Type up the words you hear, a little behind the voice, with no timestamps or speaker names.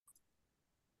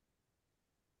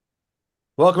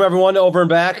Welcome everyone to Over and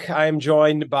Back. I am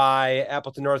joined by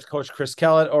Appleton North coach Chris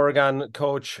Kellett, Oregon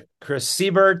coach Chris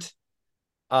Siebert.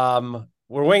 We're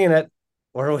winging it.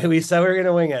 We said we were going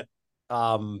to wing it.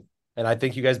 And I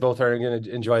think you guys both are going to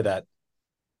enjoy that.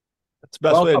 That's the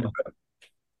best way to do Welcome. it.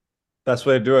 Best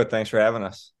way to do it. Thanks for having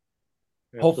us.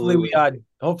 Hopefully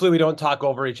Absolutely. we don't talk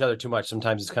over each other too much.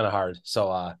 Sometimes it's kind of hard.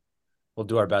 So we'll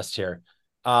do our best here.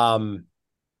 So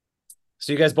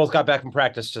you guys both got back from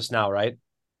practice just now, right?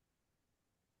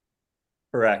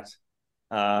 Correct.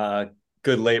 Uh,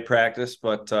 Good late practice,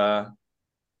 but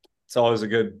it's always a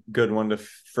good one to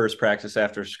first practice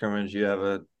after scrimmage.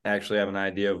 You actually have an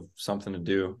idea of something to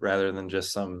do rather than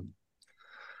just some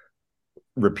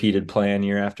repeated plan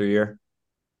year after year.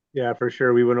 Yeah, for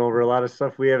sure. We went over a lot of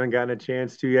stuff we haven't gotten a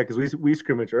chance to yet because we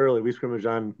scrimmage early. We scrimmage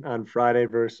on Friday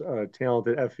versus a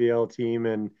talented FEL team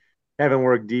and haven't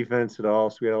worked defense at all.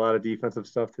 So we had a lot of defensive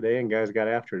stuff today, and guys got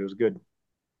after it. It was good.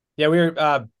 Yeah, we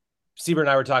were Siebert and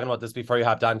I were talking about this before you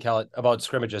hopped on, Kellett, about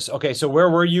scrimmages. Okay, so where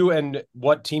were you and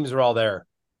what teams were all there?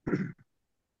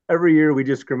 Every year we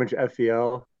just scrimmage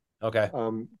FEL. Okay.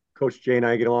 Coach Jay and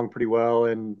I get along pretty well,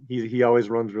 and he always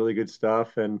runs really good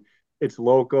stuff. And it's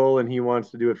local, and he wants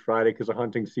to do it Friday because of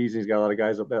hunting season. He's got a lot of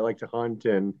guys up that like to hunt,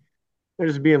 and they're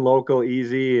just being local,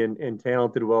 easy, and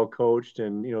talented, well coached,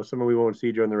 and some of we won't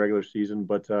see during the regular season,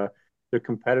 but they're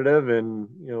competitive, and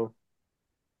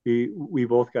we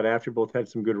both got after, both had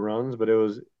some good runs, but it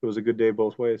was a good day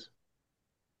both ways.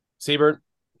 Siebert,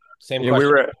 same Yeah, we question.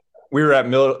 were at we were at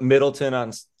Middleton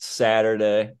on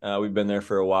Saturday. We've been there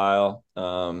for a while.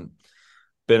 Been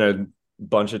a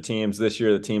bunch of teams this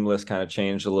year. The team list kind of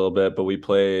changed a little bit, but we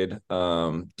played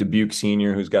Dubuque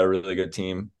Senior, who's got a really good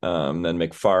team. Then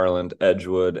McFarland,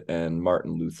 Edgewood, and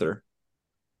Martin Luther.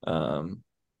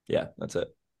 Yeah, that's it.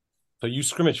 So you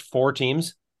scrimmaged four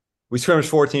teams? We scrimmaged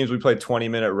four teams. We played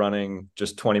 20-minute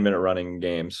running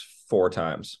games four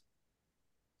times.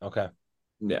 Okay.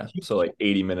 Yeah, so like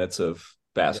 80 minutes of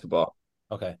basketball.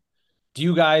 Okay. Do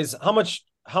you guys how much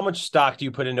stock do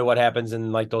you put into what happens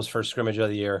in like those first scrimmage of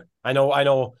the year? I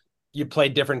know you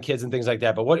played different kids and things like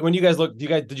that, but what when you guys look,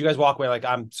 did you guys walk away like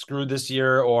I'm screwed this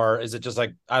year, or is it just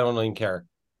like I don't even care?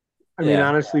 I mean, Yeah,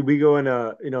 honestly, we go in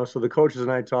so the coaches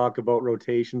and I talk about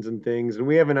rotations and things, and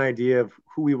we have an idea of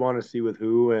who we want to see with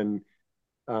who, and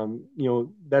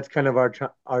that's kind of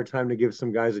our time to give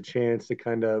some guys a chance to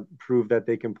kind of prove that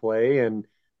they can play and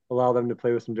allow them to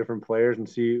play with some different players and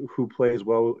see who plays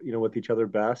well, with each other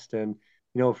best. And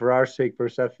for our sake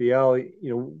versus FEL,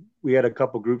 we had a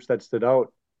couple groups that stood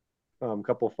out, a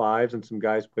couple fives, and some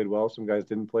guys played well, some guys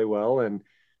didn't play well, and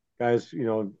guys,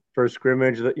 first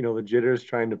scrimmage, that the jitters,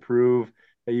 trying to prove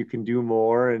that you can do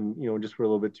more, and just were a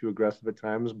little bit too aggressive at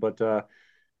times, but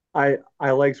I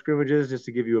like scrimmages just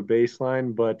to give you a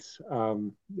baseline, but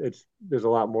it's there's a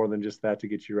lot more than just that to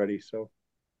get you ready. So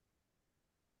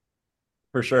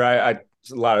for sure. I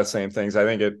a lot of the same things. I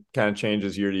think it kind of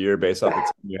changes year to year based off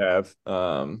the team you have.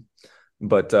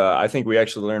 But I think we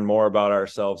actually learned more about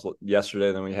ourselves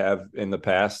yesterday than we have in the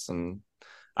past. And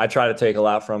I try to take a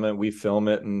lot from it. We film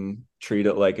it and treat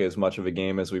it like as much of a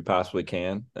game as we possibly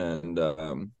can, and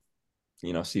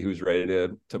see who's ready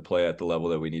to play at the level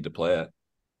that we need to play at.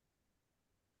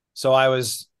 So I don't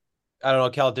know,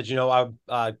 Kel, did you know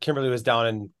Kimberly was down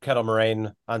in Kettle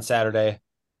Moraine on Saturday?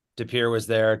 De Pere was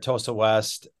there, Tosa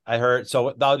West. I heard,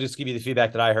 so I'll just give you the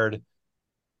feedback that I heard.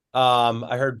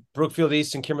 I heard Brookfield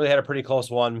East and Kimberly had a pretty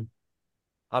close one.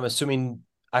 I'm assuming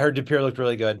I heard De Pere looked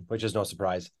really good, which is no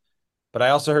surprise. But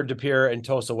I also heard De Pere and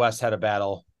Tosa West had a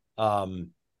battle. No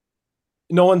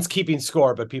one's keeping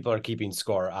score, but people are keeping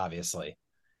score, obviously.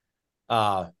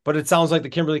 But it sounds like the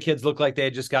Kimberly kids look like they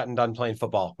had just gotten done playing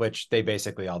football, which they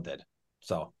basically all did.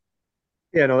 So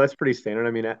yeah, no, that's pretty standard.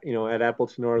 I mean, at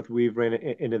Appleton North, we've ran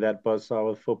into that buzzsaw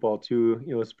with football too.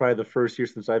 It's probably the first year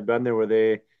since I've been there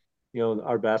where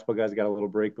our basketball guys got a little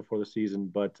break before the season.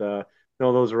 But no,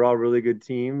 those are all really good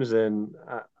teams, and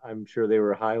I'm sure they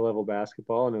were high level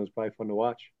basketball, and it was probably fun to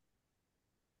watch.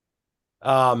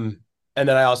 and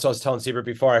then I also was telling Siebert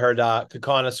before I heard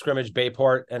Kakana scrimmage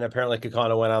Bayport, and apparently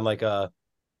Kakana went on like the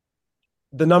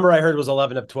number I heard was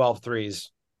 11 of 12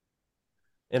 threes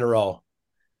in a row.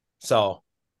 So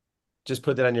just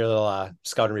put that on your little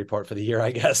scouting report for the year,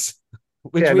 I guess.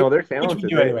 which Yeah, we no, they're which we talented.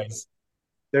 do anyways.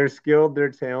 They're skilled,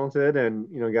 they're talented, and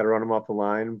got to run them off the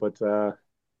line, but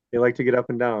they like to get up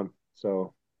and down.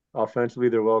 So offensively,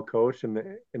 they're well coached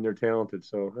and they're talented.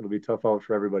 So it'll be tough out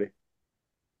for everybody.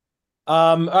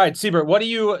 All right, Siebert, what do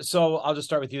you? So I'll just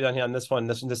start with you then on this one.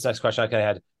 This next question I kind of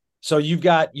had. So you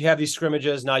have these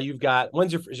scrimmages now. You've got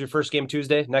is your first game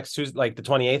Tuesday? Next Tuesday, like the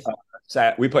 28th?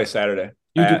 We play Saturday.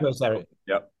 You do play Saturday.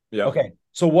 Yep. Yep. Okay.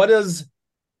 So what does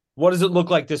What does it look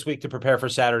like this week to prepare for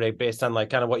Saturday based on like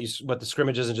kind of what the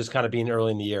scrimmages and just kind of being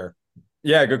early in the year?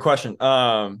 Yeah, good question.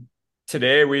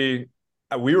 Today we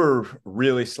were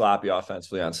really sloppy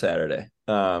offensively on Saturday.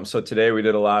 So today we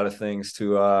did a lot of things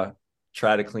to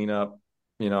try to clean up,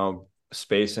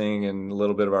 spacing and a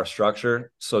little bit of our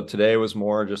structure. So today was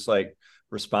more just like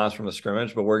response from the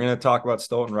scrimmage, but we're going to talk about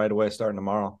Stoughton right away starting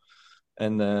tomorrow.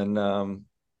 And then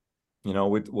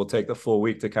we'll take the full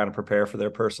week to kind of prepare for their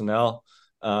personnel.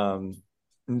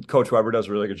 Coach Weber does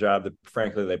a really good job.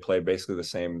 Frankly, they play basically the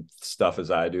same stuff as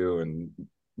I do and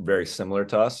very similar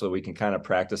to us. So we can kind of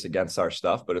practice against our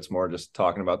stuff, but it's more just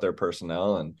talking about their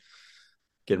personnel and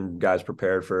getting guys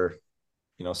prepared for,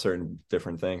 certain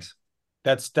different things.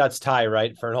 That's Ty,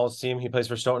 right? Fernholz's team. He plays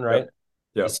for Stoughton, right?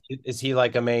 Yep. Yep. Is he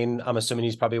like a main? I'm assuming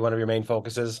he's probably one of your main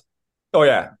focuses. Oh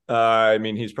yeah. I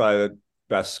mean, he's probably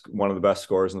one of the best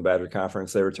scorers in the Badger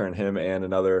Conference. They returned him and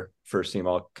another first team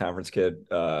all conference kid,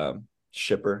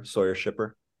 Sawyer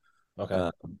Shipper.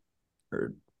 Okay.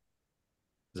 Or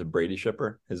is it Brady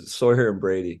Shipper? Is it Sawyer and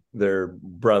Brady? They're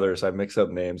brothers. I mix up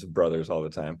names of brothers all the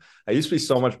time. I used to be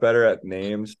so much better at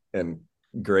names and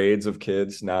grades of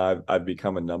kids. Now I've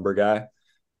become a number guy.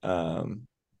 I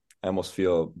almost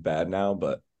feel bad now,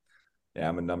 but yeah,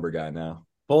 I'm a number guy now.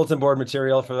 Bulletin board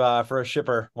material for a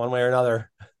shipper, one way or another.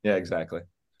 Yeah, exactly.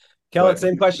 Kellett, But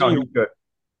same question. no, he's good.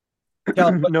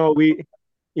 Kellett, No, we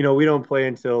don't play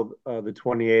until the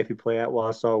 28th. We play at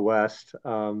Wausau West.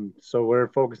 So we're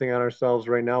focusing on ourselves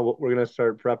right now. We're going to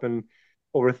start prepping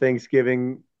over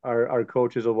Thanksgiving. Our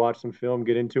coaches will watch some film,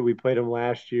 get into it. We played them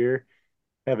last year,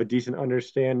 have a decent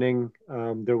understanding.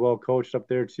 They're well coached up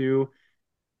there too.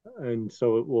 And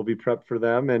so we'll be prepped for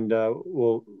them. And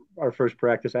our first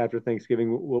practice after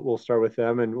Thanksgiving, we'll start with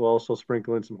them. And we'll also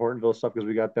sprinkle in some Hortonville stuff because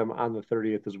we got them on the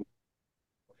 30th as well.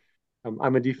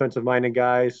 I'm a defensive minded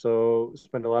guy, so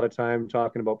spend a lot of time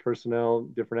talking about personnel,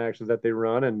 different actions that they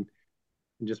run, and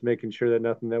just making sure that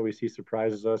nothing that we see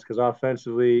surprises us. Because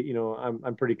offensively,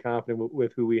 I'm pretty confident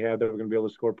with who we have that we're going to be able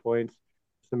to score points.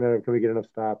 It's a matter of can we get enough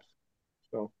stops.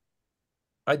 So,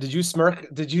 did you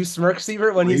smirk? Did you smirk,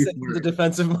 Siebert, when he said he's a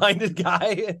defensive-minded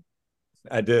guy?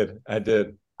 I did. I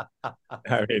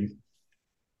mean,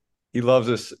 he loves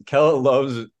this. Kellett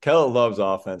loves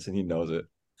offense, and he knows it.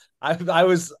 I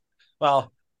was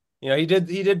well, he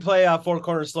did play four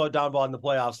corner slow down ball in the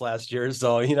playoffs last year,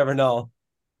 so you never know.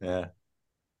 Yeah.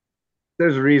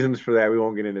 there's reasons for that. We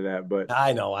won't get into that, but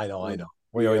I know.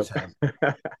 We yep. always have.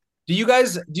 Do you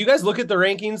guys look at the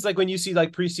rankings like when you see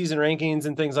like preseason rankings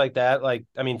and things like that? Like,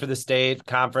 I mean, for the state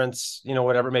conference,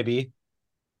 whatever it may be.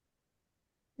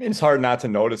 It's hard not to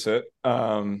notice it.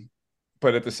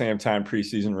 But at the same time,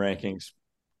 preseason rankings,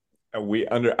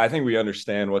 I think we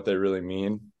understand what they really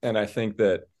mean. And I think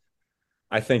that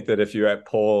if you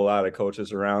poll a lot of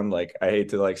coaches around, like I hate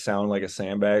to like sound like a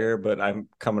sandbagger, but I'm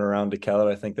coming around to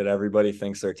Kellett. I think that everybody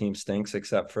thinks their team stinks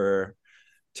except for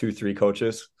 2, 3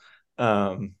 coaches.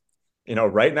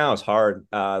 Right now it's hard.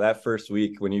 That first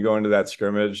week when you go into that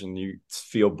scrimmage and you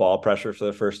feel ball pressure for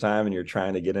the first time and you're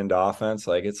trying to get into offense,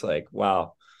 like it's like,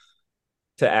 wow,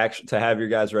 to have your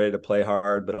guys ready to play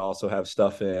hard, but also have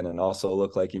stuff in and also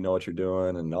look like you know what you're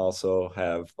doing and also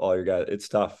have all your guys. It's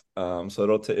tough.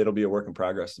 So it'll be a work in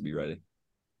progress to be ready.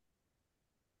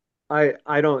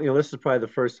 I don't, this is probably the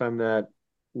first time that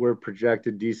we're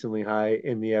projected decently high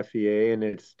in the FEA, and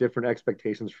it's different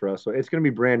expectations for us. So it's going to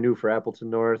be brand new for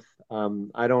Appleton North.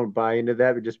 I don't buy into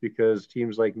that just because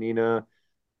teams like Nina,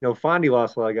 Fondy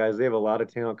lost a lot of guys. They have a lot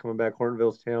of talent coming back.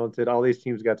 Hortonville's talented. All these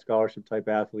teams got scholarship type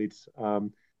athletes.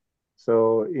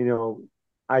 So,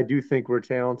 I do think we're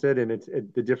talented, and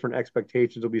the different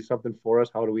expectations will be something for us.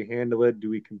 How do we handle it? Do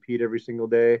we compete every single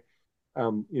day?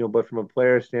 But from a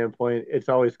player standpoint, it's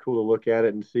always cool to look at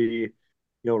it and see,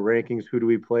 rankings. Who do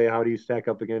we play? How do you stack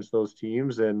up against those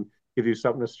teams? And give you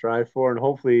something to strive for. And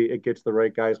hopefully, it gets the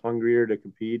right guys hungrier to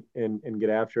compete and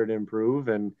get after it and improve.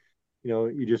 And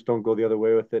you just don't go the other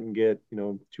way with it and get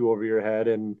too over your head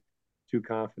and too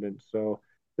confident. So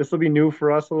this will be new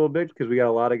for us a little bit because we got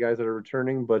a lot of guys that are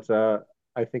returning, but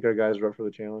I think our guys are up for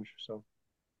the challenge. So,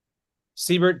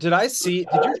 Siebert, did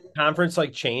your conference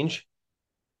like change?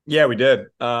 Yeah, we did.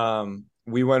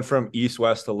 We went from east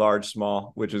west to large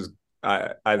small, which is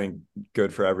I think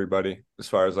good for everybody as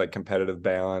far as like competitive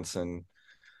balance and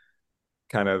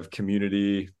kind of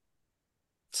community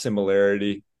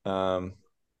similarity.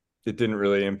 It didn't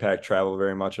really impact travel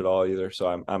very much at all either.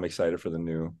 So I'm excited for the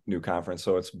new conference.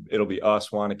 So it'll be us,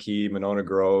 Wanakee, Monona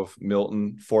Grove,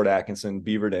 Milton, Fort Atkinson,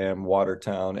 Beaver Dam,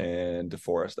 Watertown, and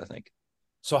DeForest, I think.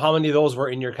 So how many of those were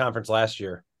in your conference last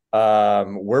year?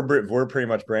 We're pretty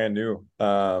much brand new.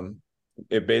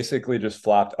 It basically just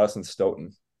flopped us and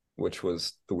Stoughton. which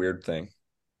was the weird thing.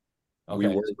 We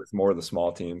Okay. were with more of the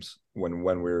small teams when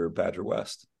we were Badger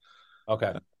West.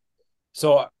 Okay.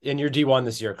 So in your D1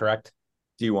 this year, correct?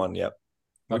 D1, yep.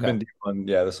 We've Okay. been D1.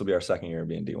 Yeah, this will be our second year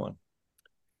being D1.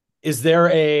 Is there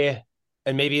a,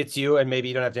 and maybe it's you, and maybe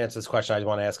you don't have to answer this question. I just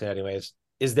want to ask it anyways.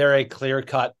 Is there a clear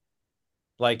cut,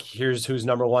 like here's who's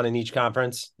number one in each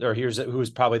conference, or here's who's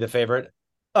probably the favorite?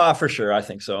 For sure, I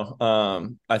think so.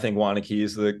 I think Wanakee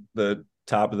is the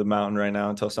top of the mountain right now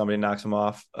until somebody knocks them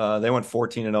off. They went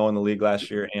 14-0 in the league last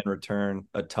year and return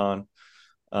a ton.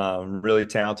 Really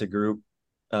talented group.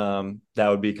 That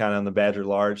would be kind of on the Badger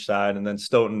large side, and then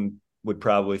Stoughton would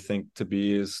probably think to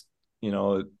be is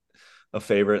a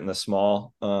favorite in the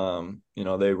small.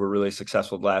 They were really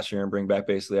successful last year and bring back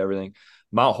basically everything.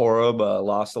 Mount Horeb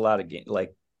lost a lot of games.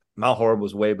 Like Mount Horeb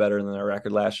was way better than their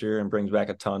record last year and brings back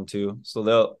a ton too.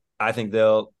 So I think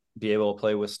they'll be able to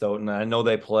play with Stoughton. I know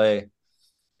they play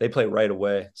right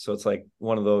away. So it's like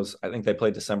one of those, I think they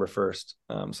play December 1st.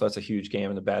 So that's a huge game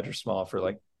in the Badger small for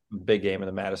like big game in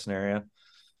the Madison area.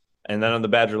 And then on the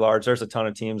Badger large, there's a ton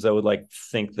of teams that would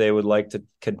think they would like to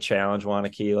could challenge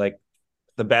Wanakee. Like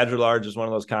the Badger Large is one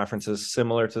of those conferences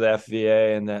similar to the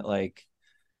FVA in that like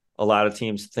a lot of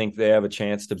teams think they have a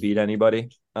chance to beat anybody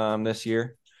this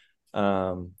year.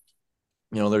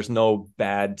 There's no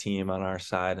bad team on our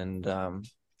side, and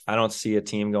I don't see a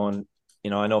team going. I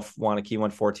know Wanakee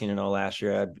went 14-0 last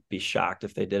year. I'd be shocked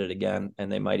if they did it again,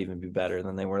 and they might even be better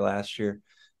than they were last year.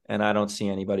 And I don't see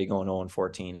anybody going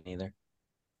 0-14 either.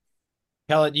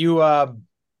 Kellett,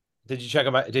 did you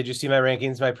check my did you see my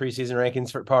rankings, my preseason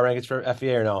rankings for power rankings for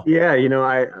FEA or no? Yeah,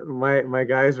 my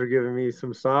guys were giving me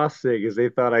some sauce because they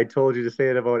thought I told you to say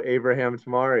it about Abraham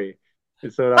Tamari.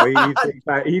 And so now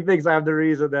he thinks I'm the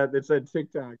reason that it said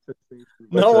TikTok sensation.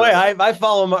 But No way. I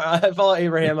follow I follow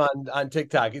Abraham on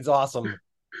TikTok. He's awesome.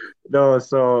 no,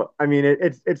 so I mean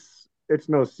it's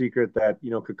no secret that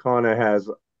Kakana has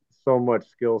so much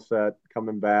skill set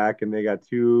coming back, and they got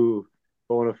two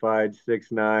bona fide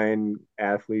 6'9"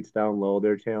 athletes down low.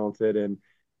 They're talented, and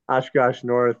Oshkosh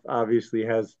North obviously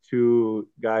has two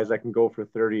guys that can go for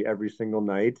 30 every single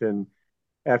night. And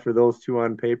after those two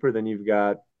on paper, then you've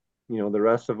got the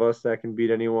rest of us that can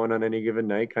beat anyone on any given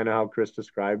night, kind of how Chris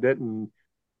described it. And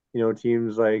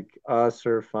teams like us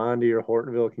or Fondy or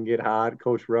Hortonville can get hot.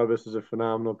 Coach Rubis is a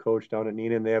phenomenal coach down at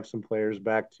Neenah, and they have some players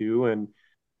back too. And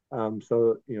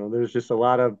so there's just a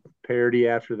lot of parity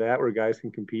after that where guys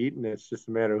can compete, and it's just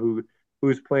a matter of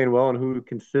who's playing well and who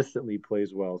consistently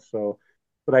plays well. So,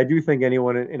 but I do think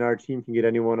anyone in our team can get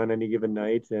anyone on any given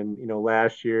night. And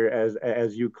last year,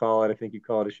 as you call it, I think you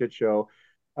call it a shit show.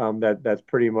 That's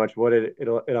pretty much what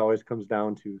it always comes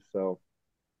down to. So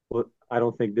well, I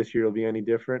don't think this year will be any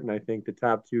different. And I think the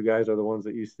top two guys are the ones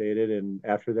that you stated. And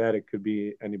after that, it could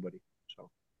be anybody. So,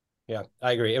 Yeah,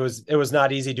 I agree. It was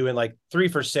not easy doing like 3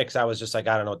 for 6. I was just like,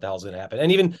 I don't know what the hell's gonna happen.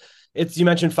 And even you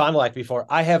mentioned Fond du Lac before.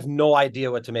 I have no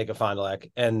idea what to make of Fond du Lac,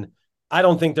 and I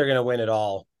don't think they're gonna win at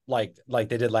all like they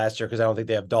did last year because I don't think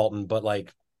they have Dalton. But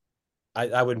like,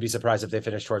 I wouldn't be surprised if they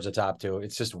finish towards the top two.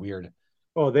 It's just weird.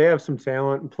 oh, they have some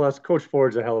talent. And plus, Coach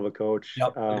Ford's a hell of a coach.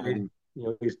 Yep, agreed.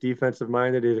 He's defensive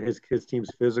minded. His team's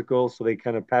physical, so they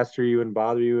kind of pester you and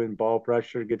bother you, and ball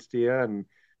pressure gets to you and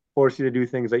force you to do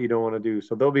things that you don't want to do.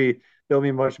 So they'll be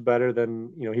much better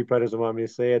than he probably doesn't want me to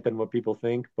say it than what people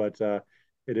think, but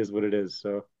it is what it is.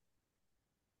 So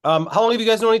How long have you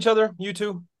guys known each other? You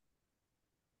two?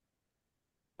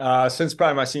 Since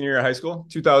probably my senior year of high school,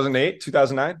 2008,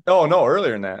 2009. Oh, no,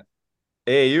 earlier than that.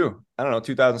 AAU. I don't know,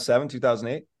 2007,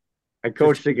 2008. I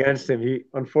coached 15. against him. He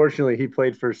unfortunately he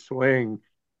played for Swing,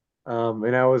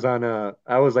 and I was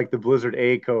like the Blizzard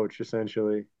A coach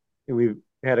essentially, and we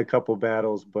had a couple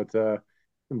battles, but and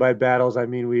by battles I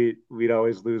mean we'd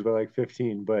always lose by like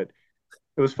 15, but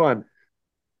it was fun.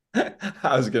 I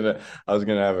was gonna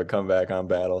have a comeback on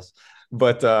battles.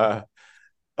 But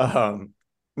um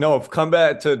no,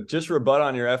 comeback to just rebut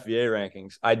on your FVA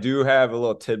rankings. I do have a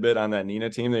little tidbit on that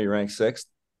Neenah team that you ranked sixth.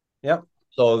 Yep.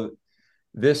 So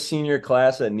this senior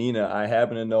class at Neenah, I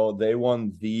happen to know they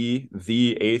won the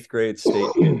eighth grade state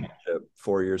championship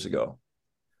 4 years ago,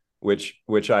 which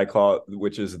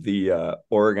is the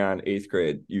Oregon eighth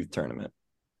grade youth tournament.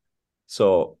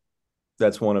 So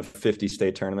that's one of 50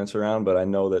 state tournaments around, but I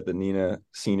know that the Neenah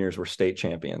seniors were state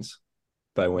champions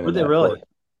by Were winning they that. really?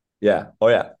 Yeah. Oh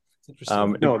yeah. It's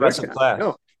interesting. No, Impressive class. no,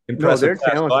 no, Impressive they're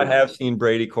class. So I talented. have seen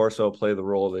Brady Corso play the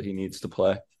role that he needs to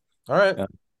play. All right.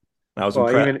 I was Well,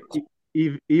 impressed.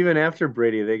 even after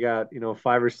Brady, they got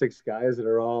 5 or 6 guys that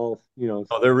are all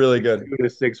Oh, they're really good. 6'2" to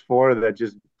 6'4" that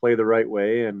just play the right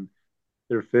way, and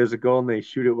They're physical and they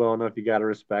shoot it well enough. You got to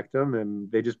respect them, and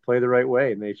they just play the right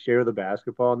way and they share the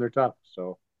basketball and they're tough.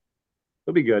 So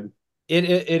it'll be good.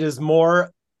 It is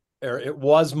more, or it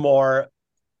was more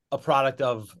a product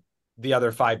of the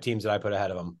other five teams that I put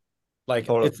ahead of them. Like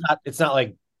Totally. it's not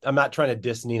like I'm not trying to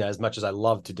diss Nina as much as I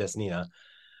love to diss Nina.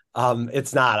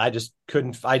 It's not. I just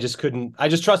trust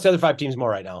the other five teams more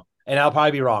right now. And I'll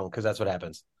probably be wrong because that's what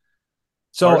happens.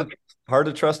 So Hard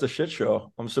to trust a shit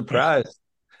show. I'm surprised.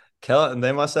 Kellett, and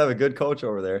they must have a good coach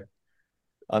over there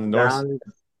on the north. Now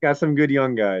got some good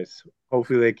young guys.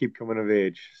 Hopefully they keep coming of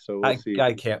age. So we'll see.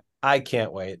 I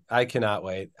can't wait. I cannot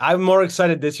wait. I'm more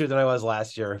excited this year than I was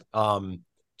last year.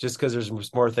 Just because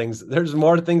there's more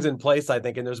things in place, I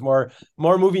think, and there's more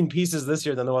moving pieces this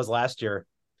year than there was last year.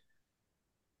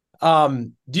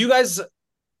 Do you guys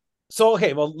so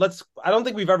okay, well I don't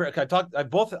think we've ever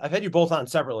I've had you both on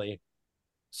separately.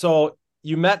 So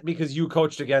you met because you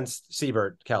coached against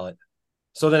Siebert, Kellett.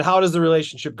 So then how does the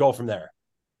relationship go from there?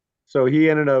 So he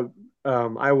ended up.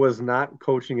 I was not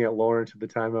coaching at Lawrence at the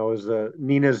time. I was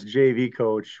Nina's JV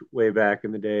coach way back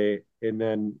in the day, and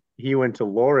then he went to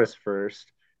Loris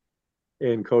first.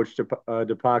 And Coach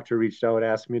DePactor reached out,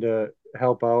 asked me to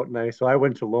help out, and I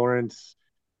went to Lawrence.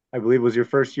 I believe it was your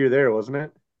first year there, wasn't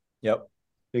it? Yep.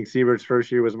 I think Siebert's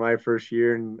first year was my first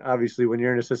year, and obviously when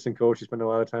you're an assistant coach, you spend a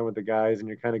lot of time with the guys, and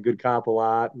you're kind of good cop a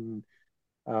lot, and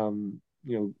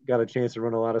got a chance to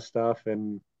run a lot of stuff,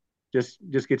 and just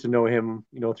get to know him,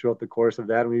 throughout the course of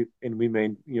that.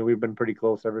 We've been pretty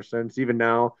close ever since. Even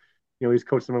now, he's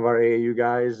coached some of our AAU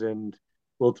guys, and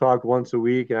we'll talk once a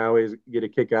week, and I always get a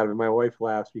kick out of it. My wife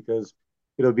laughs because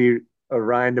it'll be a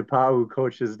Ryan DePau who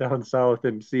coaches down south,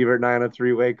 and Siebert and I on a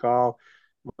three-way call.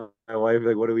 My wife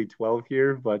like, what are we 12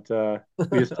 here? But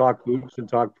we just talk hoops and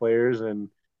talk players, and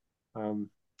um,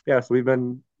 yeah, so we've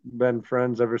been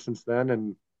friends ever since then,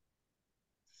 and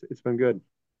it's been good.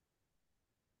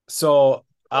 So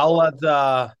I'll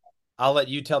let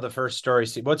you tell the first story.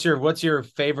 See, what's your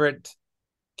favorite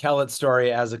Kellett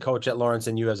story as a coach at Lawrence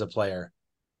and you as a player?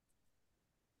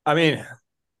 I mean,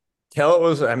 Kellett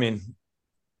was, I mean,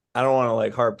 I don't want to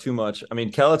like harp too much. I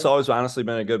mean, Kellett's always honestly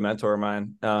been a good mentor of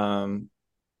mine.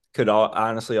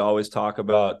 Honestly always talk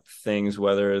about things,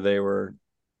 whether they were,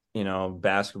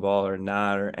 basketball or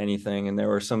not or anything. And there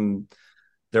were some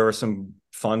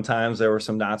fun times, there were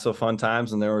some not so fun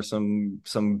times, and there were some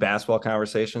basketball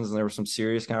conversations, and there were some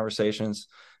serious conversations.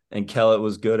 And Kellett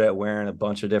was good at wearing a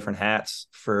bunch of different hats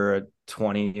for a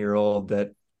 20-year-old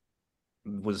that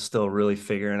was still really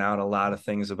figuring out a lot of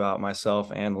things about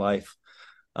myself and life.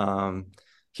 Um,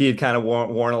 he had kind of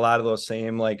worn a lot of those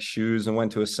same like shoes and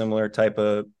went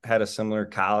to had a similar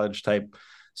college type.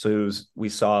 So we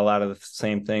saw a lot of the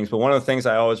same things. But one of the things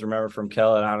I always remember from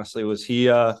Kellett, honestly, was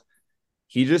he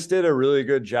just did a really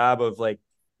good job of like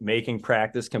making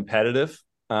practice competitive.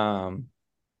 And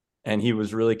he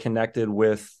was really connected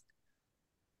with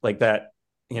like that,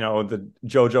 the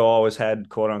JoJo always had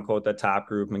quote unquote the top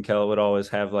group, and Kellett would always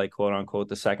have like quote unquote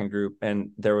the second group.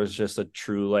 And there was just a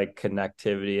true like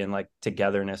connectivity and like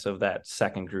togetherness of that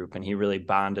second group. And he really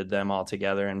bonded them all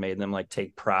together and made them like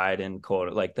take pride in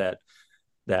quote like that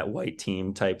white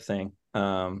team type thing.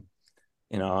 And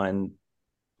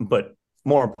but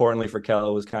more importantly for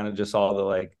Kellett was kind of just all the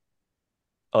like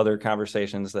other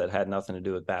conversations that had nothing to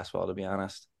do with basketball, to be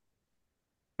honest.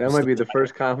 That might be the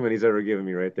first compliment he's ever given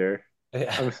me right there.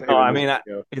 Yeah. I'm Oh, saving I this mean,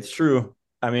 video. it's true.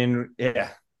 I mean, yeah,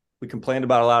 we complained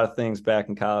about a lot of things back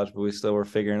in college, but we still were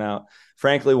figuring out.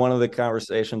 Frankly, one of the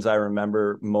conversations I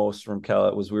remember most from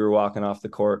Kellett was we were walking off the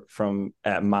court from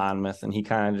at Monmouth, and he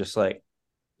kind of just like it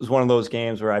was one of those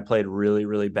games where I played really,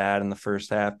 really bad in the first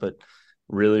half, but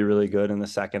really, really good in the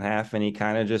second half, and he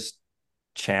kind of just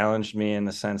challenged me in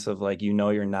the sense of like,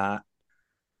 you're not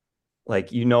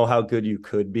like how good you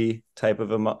could be type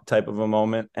of a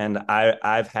moment. And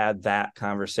I've had that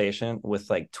conversation with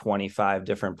like 25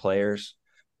 different players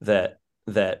that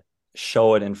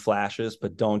show it in flashes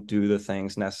but don't do the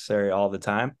things necessary all the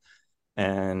time.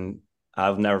 And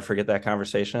I'll never forget that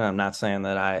conversation. I'm not saying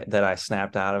that I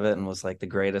snapped out of it and was like the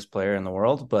greatest player in the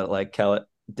world, but like Kellett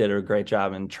did a great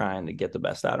job in trying to get the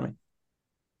best out of me.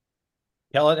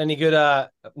 Kellett, any good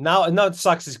now it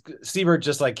sucks is Siebert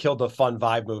just like killed the fun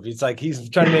vibe movie. It's like he's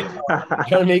trying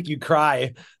to make you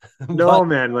cry. No, But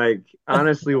man, like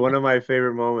honestly, one of my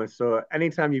favorite moments. So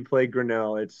anytime you play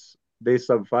Grinnell, it's they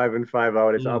sub 5-5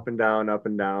 out. It's mm, up and down, up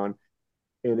and down,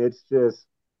 and it's just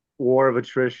war of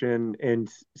attrition. And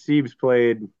Siebes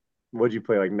played, what'd you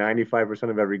play, like 95%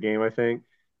 of every game, I think.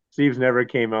 Siebes never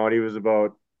came out. He was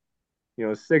about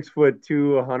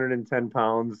 6'2", 110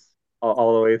 pounds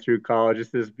all the way through college.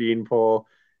 Just this beanpole.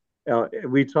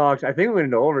 We talked. I think we went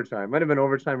into overtime. Might have been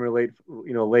overtime or late,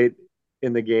 late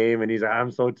in the game. And he's like,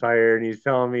 "I'm so tired." And he's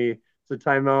telling me it's a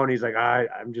timeout. And he's like,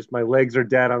 "I'm just my legs are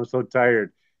dead. I'm so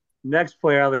tired." Next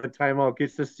play out of the timeout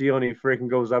gets the steal and he freaking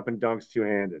goes up and dunks two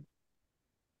handed.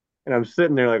 And I'm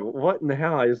sitting there like, "What in the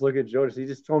hell?" I just look at Joe. He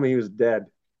just told me he was dead.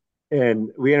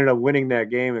 And we ended up winning that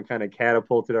game and kind of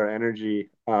catapulted our energy.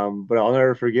 But I'll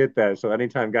never forget that. So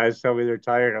anytime guys tell me they're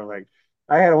tired, I'm like,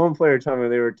 I had one player tell me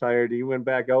they were tired. He went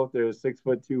back out there, a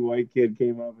 6'2" white kid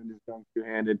came up and just dunked two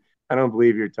handed. I don't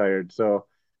believe you're tired. So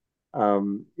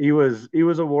he was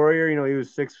a warrior. He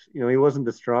was six. He wasn't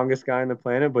the strongest guy on the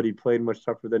planet, but he played much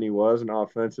tougher than he was, and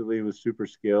offensively he was super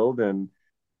skilled. And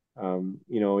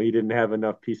he didn't have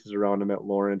enough pieces around him at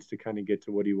Lawrence to kind of get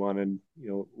to what he wanted,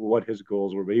 what his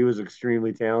goals were. But he was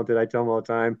extremely talented. I tell him all the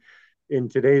time, in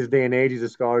today's day and age, he's a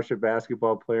scholarship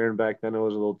basketball player, and back then it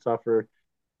was a little tougher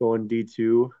going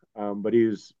D2. But he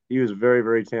was very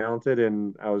very talented,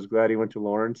 and I was glad he went to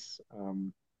Lawrence.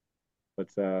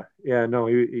 But yeah, no,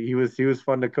 he was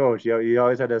fun to coach. He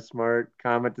always had a smart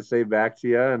comment to say back to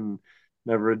you, and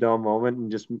never a dull moment,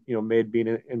 and just made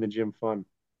being in the gym fun.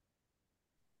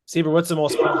 Siebert, what's the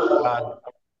most points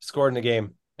scored in a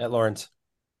game at Lawrence?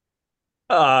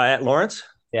 At Lawrence,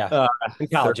 Yeah. uh, In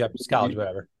college, yep, just college, 30,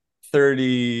 whatever.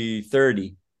 30,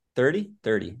 30, 30,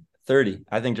 30, 30.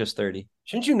 I think just 30.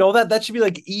 Shouldn't you know that? That should be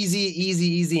like easy, easy,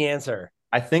 easy answer.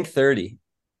 I think 30.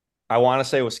 I want to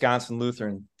say Wisconsin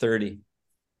Lutheran 30.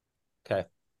 Okay.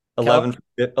 Kellett?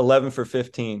 11 for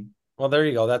 15. Well, there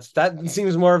you go. That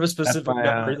seems more of a That's specific my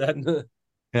number than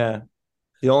yeah.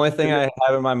 The only thing I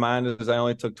have in my mind is I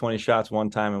only took 20 shots one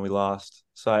time and we lost.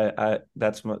 So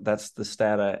that's the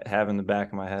stat I have in the back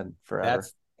of my head forever.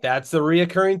 that's the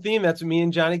reoccurring theme. That's what me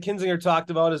and Johnny Kinzinger talked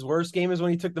about. His worst game is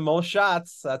when he took the most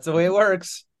shots. That's the way it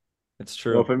works. It's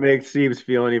Well, if true. it makes Steve's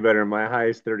feel any better, my high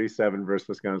is 37 versus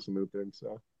Wisconsin Lutheran.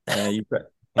 So, Yeah,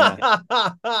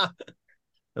 yeah.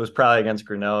 It was probably against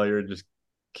Grinnell. You were just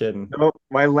kidding. no,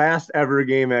 my last ever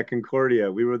game at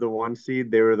Concordia, we were the one seed.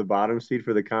 They were the bottom seed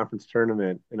for the conference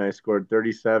tournament. And I scored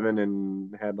 37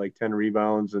 and had like 10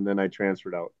 rebounds. And then I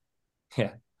transferred out.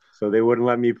 Yeah. So they wouldn't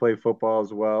let me play football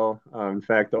as well. In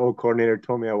fact, the old coordinator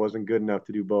told me I wasn't good enough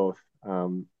to do both.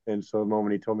 And so the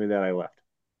moment he told me that, I left.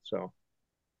 So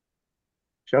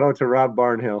shout out to Rob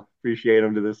Barnhill. Appreciate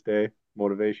him to this day.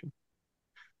 Motivation.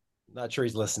 Not sure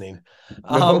he's listening.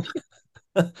 No.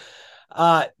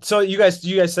 So you guys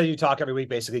say you talk every week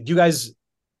basically. Do you guys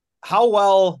how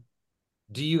well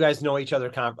do you guys know each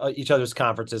other's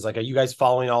conferences? Like, are you guys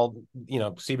following all?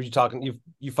 Siebert, you talking?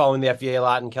 You following the FVA a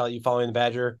lot, and Kellett, you following the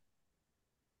Badger,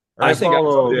 or I I is think I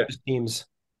follow. told you. just teams?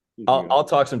 I'll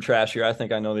talk some trash here. I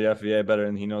think I know the FVA better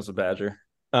than he knows the Badger.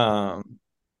 Um,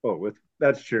 Oh, with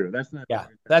that's true. That's not Yeah,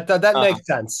 true. that uh, makes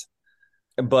sense.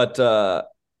 but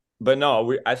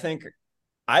no, I think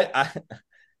I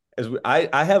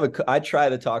I try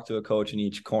to talk to a coach in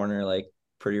each corner like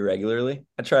pretty regularly.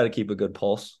 I try to keep a good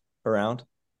pulse around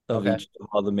of Okay, each of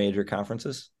all the major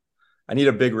conferences. I need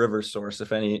a big river source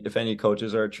if any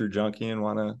coaches are a true junkie and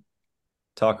want to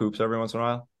talk hoops every once in a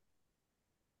while.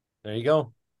 there you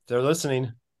go. They're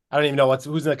listening. I don't even know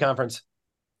who's in the conference.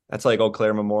 That's like Eau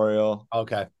Claire Memorial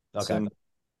Okay, okay. and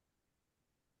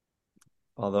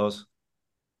all those.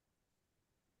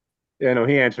 Yeah, no,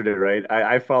 he answered it right.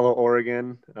 I follow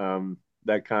Oregon.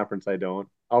 That conference I don't.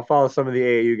 I'll follow some of the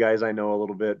AAU guys I know a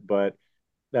little bit, but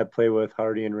that play with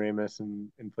Hardy and Ramus and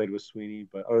played with Sweeney.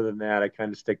 But other than that, I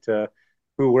kind of stick to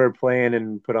who we're playing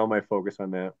and put all my focus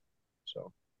on that.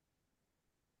 So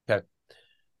Okay.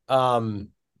 Um,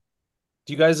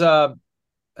 do you guys have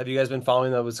you guys been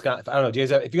following the Wisconsin? I don't know.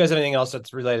 If you guys have anything else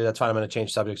that's related, that's fine. I'm going to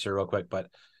change subjects here real quick. But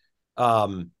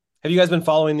have you guys been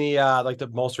following the like the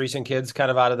most recent kids kind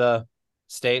of out of the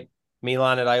state?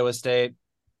 Milan at Iowa State.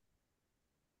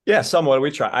 Yeah, somewhat.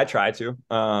 I try to.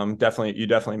 You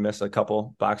definitely miss a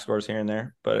couple box scores here and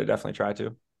there, but I definitely try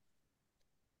to.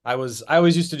 I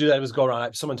always used to do that. It was go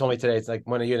around. Someone told me today, it's like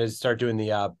when are you going to start doing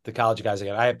the college guys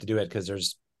again? I have to do it because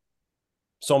there's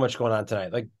so much going on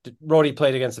tonight. Like Rhodey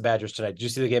played against the Badgers tonight. Did you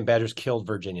see the game? Badgers killed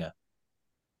Virginia.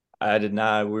 I did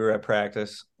not. We were at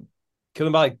practice. Killed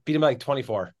him by beat him by like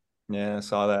 24. Yeah, I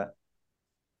saw that.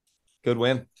 Good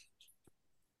win.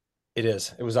 It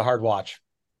is. It was a hard watch.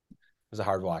 It was a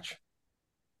hard watch.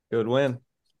 Good win.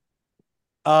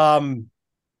 Um,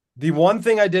 the one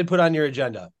thing I did put on your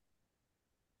agenda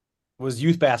was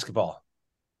youth basketball.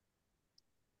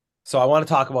 So I want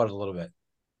to talk about it a little bit.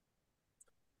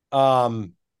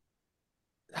 Um,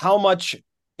 how much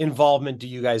involvement do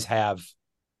you guys have,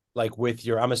 like with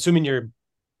I'm assuming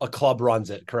a club runs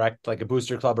it, correct? Like a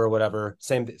booster club or whatever.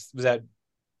 Same, was that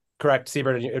correct,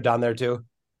 Siebert? You're down there too?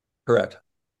 Correct.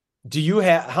 Do you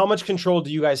have how much control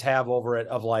do you guys have over it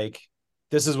of like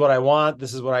this is what I want,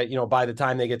 this is what I, by the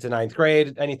time they get to ninth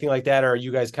grade, anything like that, or are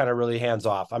you guys kind of really hands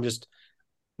off? I'm just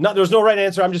not there's no right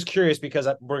answer. I'm just curious because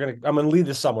I'm gonna lead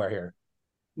this somewhere here.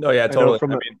 No, yeah, I know totally. I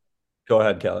mean, go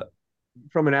ahead, Kellett.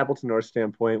 from an Appleton North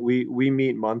standpoint, we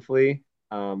meet monthly,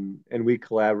 and we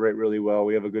collaborate really well.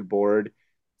 We have a good board,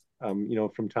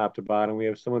 from top to bottom. We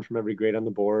have someone from every grade on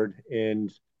the board,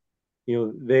 and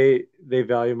they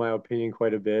value my opinion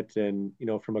quite a bit. And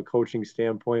from a coaching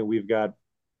standpoint, we've got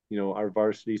our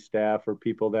varsity staff or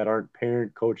people that aren't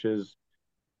parent coaches,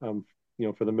 um,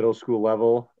 for the middle school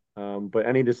level. But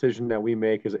any decision that we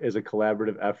make is a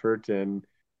collaborative effort, and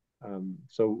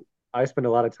so I spend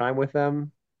a lot of time with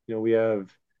them. We have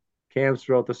camps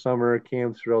throughout the summer,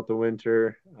 camps throughout the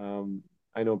winter.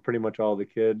 I know pretty much all the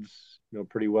kids,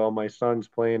 pretty well. My son's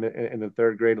playing in the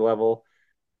third grade level.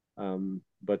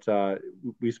 But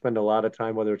we spend a lot of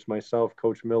time, whether it's myself,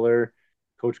 Coach Miller,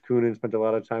 Coach Coonan spent a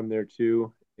lot of time there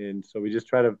too. And so we just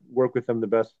try to work with them the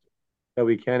best that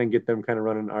we can and get them kind of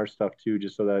running our stuff too,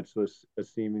 just so that it's a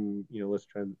seamless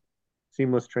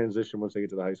transition once they get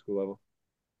to the high school level.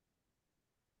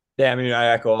 Yeah, I mean, I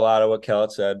echo a lot of what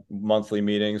Kellett said. Monthly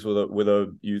meetings with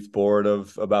a youth board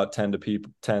of about 10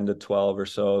 to 12 or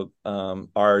so.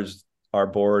 Our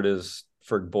board is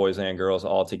for boys and girls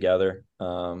all together.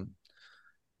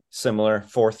 Similar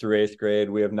fourth through eighth grade.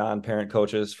 We have non-parent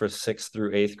coaches for sixth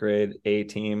through eighth grade A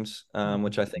teams,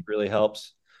 which I think really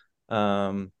helps.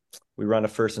 We run a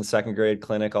first and second grade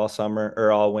clinic all summer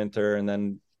or all winter, and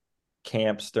then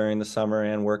camps during the summer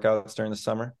and workouts during the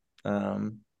summer.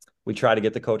 We try to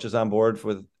get the coaches on board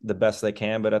with the best they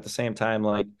can, but at the same time,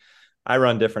 like I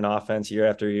run different offense year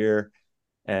after year,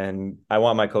 and I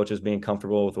want my coaches being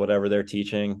comfortable with whatever they're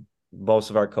teaching. Most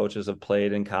of our coaches have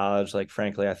played in college. Like,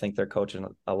 frankly, I think they're coaching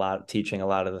a lot, teaching a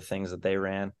lot of the things that they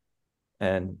ran.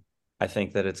 And I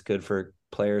think that it's good for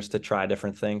players to try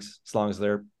different things as long as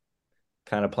they're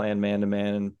kind of playing man to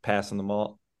man and passing the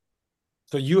ball.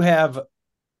 So you have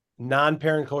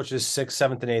non-parent coaches sixth,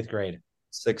 seventh, and eighth grade.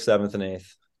 Sixth, seventh, and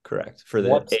eighth, correct.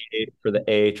 What For the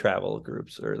A travel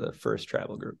groups or the first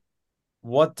travel group.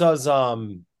 what does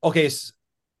okay,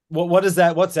 what is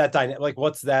that? What's that dynamic? Like,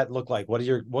 what's that look like?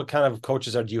 What kind of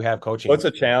coaches do you have coaching? What's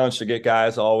a challenge to get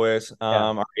guys always? Yeah.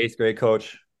 Our eighth grade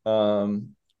coach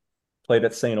played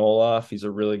at St. Olaf. He's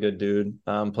a really good dude.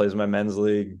 Plays in my men's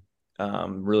league.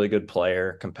 Really good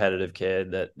player, competitive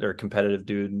kid or competitive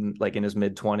dude, like in his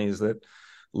mid-20s that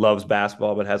loves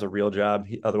basketball but has a real job.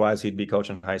 Otherwise, he'd be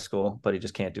coaching high school, but he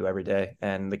just can't do every day.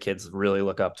 And the kids really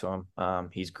look up to him.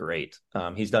 He's great.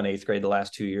 He's done eighth grade the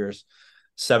last 2 years.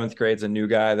 Seventh grade's a new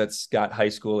guy that's got high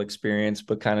school experience,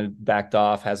 but kind of backed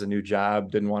off, has a new job,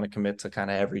 didn't want to commit to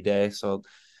kind of every day. So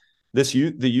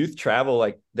the youth travel,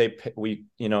 like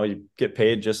you get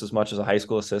paid just as much as a high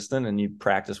school assistant, and you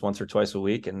practice once or twice a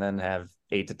week and then have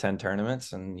 8 to 10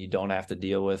 tournaments, and you don't have to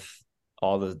deal with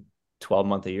all the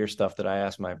 12-month a year stuff that I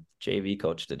asked my JV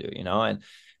coach to do,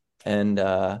 and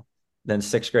then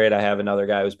sixth grade, I have another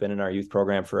guy who's been in our youth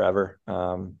program forever.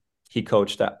 He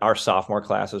coached our sophomore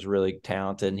class, is really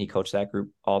talented, and he coached that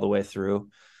group all the way through.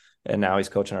 And now he's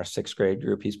coaching our sixth grade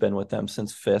group. He's been with them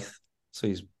since fifth.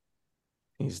 So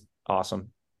he's awesome.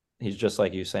 He's just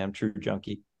like you, Sam, true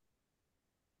junkie.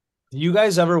 Do you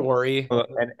guys ever worry?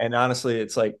 And honestly,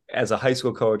 it's like as a high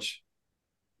school coach,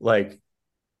 like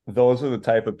those are the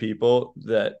type of people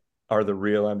that are the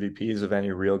real MVPs of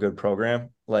any real good program.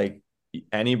 Like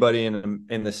anybody in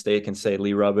the state can say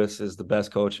Lee Rubbis is the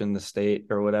best coach in the state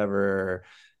or whatever,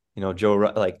 or, Joe,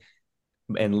 like,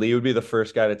 and Lee would be the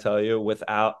first guy to tell you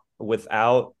without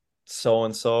so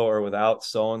and so or without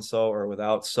so and so or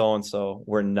without so and so,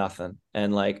 we're nothing.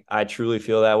 And like I truly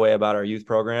feel that way about our youth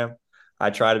program.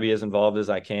 I try to be as involved as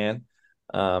I can.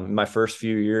 My first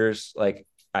few years, like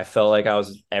I felt like I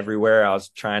was everywhere. I was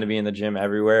trying to be in the gym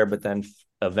everywhere, but then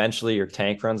eventually your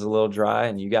tank runs a little dry,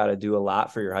 and you got to do a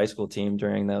lot for your high school team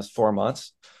during those 4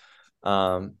 months.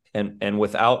 And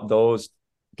without those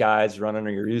guys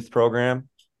running your youth program,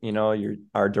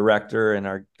 our director and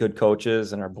our good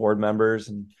coaches and our board members,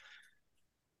 and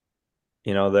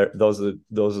those are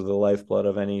the lifeblood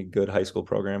of any good high school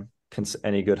program,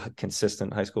 any good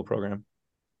consistent high school program.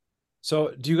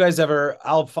 So do you guys ever?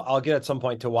 I'll get at some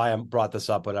point to why I brought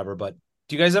this up, whatever. But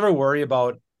do you guys ever worry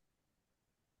about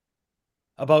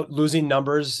losing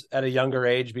numbers at a younger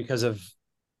age because of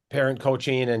parent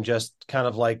coaching and just kind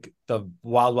of like the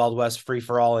wild, wild west free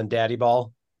for all and daddy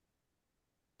ball?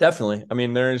 Definitely. I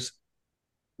mean,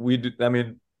 we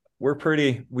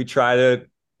try to,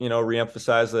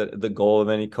 reemphasize that the goal of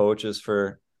any coach is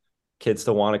for kids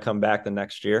to want to come back the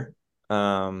next year.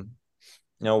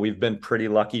 we've been pretty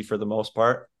lucky for the most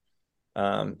part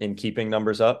in keeping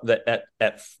numbers up. That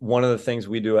at one of the things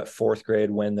we do at fourth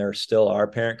grade when there still are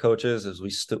parent coaches is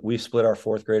we split our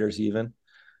fourth graders even.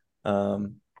 I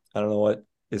don't know what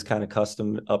is kind of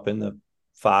custom up in the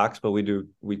Fox, but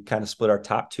we kind of split our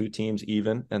top two teams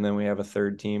even, and then we have a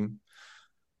third team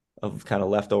of kind of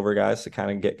leftover guys to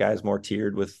kind of get guys more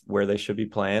tiered with where they should be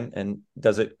playing. And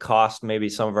does it cost maybe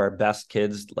some of our best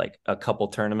kids like a couple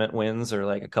tournament wins or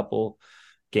like a couple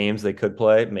games they could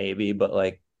play? Maybe, but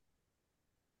like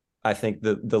I think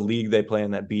the league they play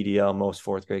in, that BDL, most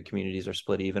fourth grade communities are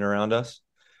split even around us.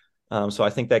 So I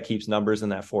think that keeps numbers in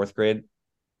that fourth grade.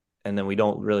 And then we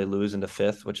don't really lose into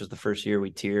fifth, which is the first year we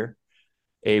tier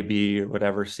A, B, or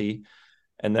whatever, C.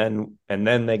 And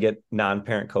then they get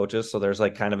non-parent coaches. So there's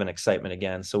like kind of an excitement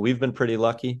again. So we've been pretty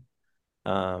lucky.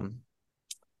 But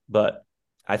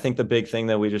I think the big thing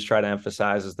that we just try to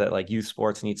emphasize is that like youth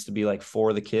sports needs to be like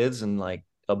for the kids and like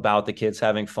about the kids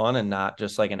having fun and not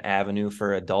just like an avenue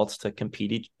for adults to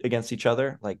compete against each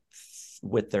other, like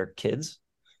with their kids.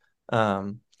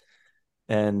 And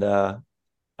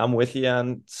I'm with you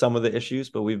on some of the issues,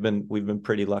 but we've been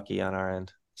pretty lucky on our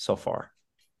end so far.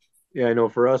 Yeah, I know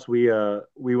for us, we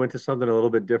went to something a little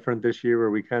bit different this year where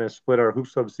we kind of split our hoop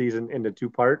sub season into two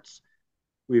parts.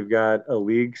 We've got a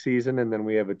league season and then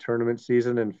we have a tournament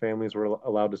season, and families were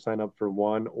allowed to sign up for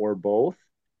one or both.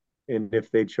 And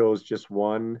if they chose just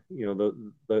one,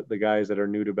 the guys that are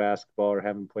new to basketball or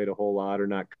haven't played a whole lot or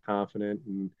not confident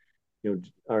and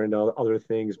are into other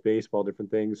things, baseball,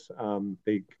 different things,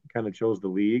 they kind of chose the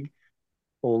league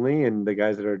only, and the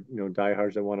guys that are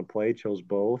diehards that want to play chose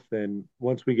both. And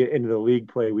once we get into the league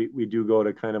play, we do go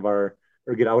to kind of our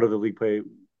or get out of the league play.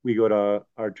 We go to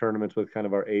our tournaments with kind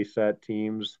of our A set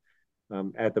teams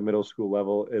at the middle school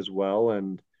level as well,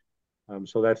 and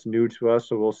so that's new to us.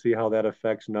 So we'll see how that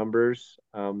affects numbers.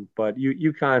 But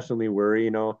you constantly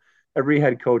worry. Every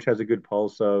head coach has a good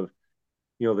pulse of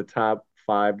the top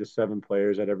 5 to 7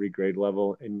 players at every grade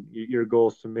level, and your goal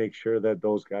is to make sure that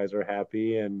those guys are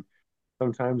happy. And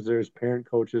sometimes there's parent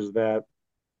coaches that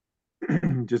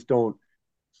just don't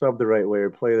sub the right way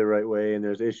or play the right way, and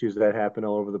there's issues that happen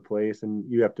all over the place,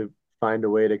 and you have to find a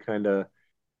way to kind of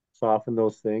soften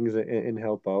those things and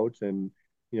help out. And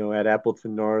at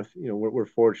Appleton North, we're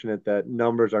fortunate that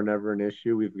numbers are never an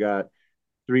issue. We've got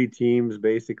 3 teams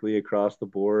basically across the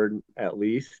board at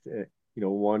least.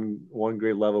 One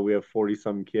grade level we have 40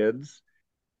 some kids,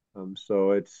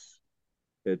 so it's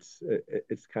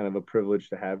kind of a privilege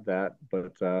to have that.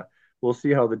 But we'll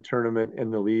see how the tournament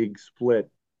and the league split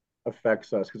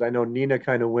affects us, because I know Nina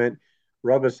kind of went.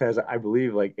 Rubus has, I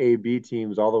believe, like A B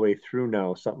teams all the way through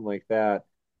now, something like that.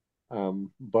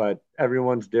 But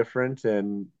everyone's different,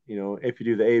 and if you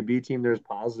do the A B team, there's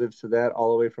positives to that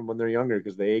all the way from when they're younger,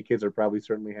 because the A kids are probably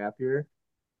certainly happier,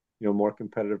 more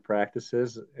competitive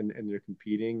practices, and they're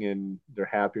competing and they're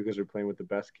happier because they're playing with the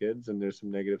best kids, and there's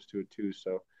some negatives to it too.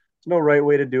 So it's no right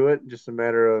way to do it, just a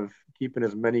matter of keeping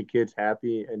as many kids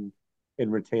happy and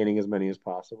retaining as many as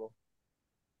possible.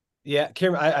 Yeah,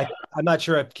 I'm not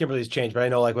sure if Kimberly's changed, but I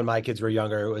know like when my kids were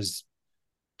younger, it was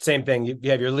same thing.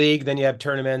 You have your league, then you have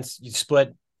tournaments. You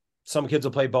split. Some kids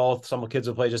will play both. Some kids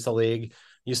will play just a league.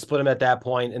 You split them at that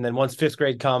point, and then once fifth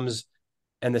grade comes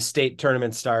and the state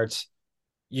tournament starts,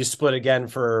 you split again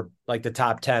for like the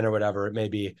top 10 or whatever it may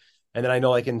be. And then I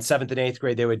know like in seventh and eighth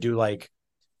grade they would do like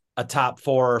a top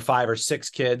 4 or 5 or 6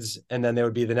 kids, and then there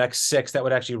would be the next 6 that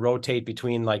would actually rotate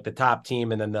between like the top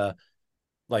team and then the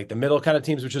middle kind of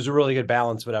teams, which is a really good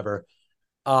balance, whatever.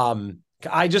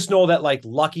 I just know that like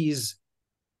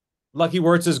Lucky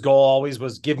Wirtz's goal always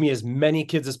was give me as many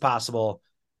kids as possible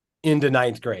into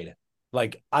ninth grade.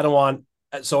 Like I don't want,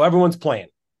 so everyone's playing.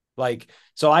 Like,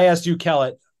 so I asked you,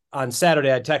 Kellett, on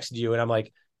Saturday, I texted you and I'm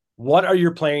like, what are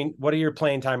your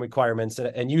playing time requirements?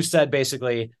 And you said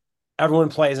basically everyone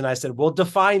plays. And I said, well,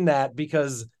 define that,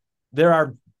 because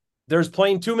there's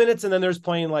playing 2 minutes and then there's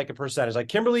playing like a percentage. Like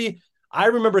Kimberly, I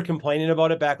remember complaining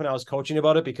about it back when I was coaching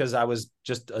about it because I was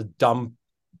just a dumb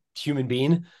human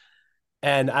being.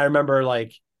 And I remember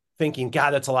like thinking,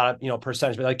 God, that's a lot of,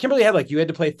 percentage. But like Kimberly had like, you had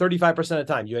to play 35% of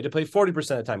the time. You had to play 40% of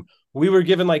the time. We were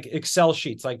given like Excel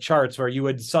sheets, like charts where you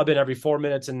would sub in every 4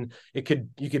 minutes and you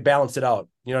could balance it out.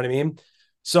 You know what I mean?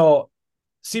 So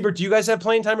Siebert, do you guys have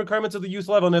playing time requirements at the youth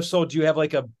level? And if so, do you have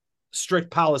like a strict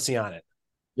policy on it?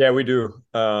 Yeah, we do.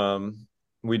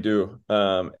 We do.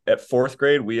 At fourth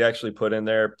grade, we actually put in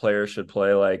there players should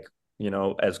play like,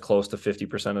 as close to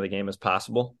 50% of the game as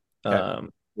possible. Okay.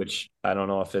 Which I don't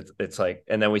know if it's like,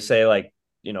 and then we say like,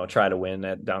 try to win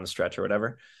down the stretch or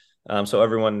whatever. So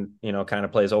everyone, kind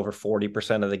of plays over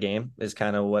 40% of the game is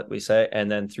kind of what we say.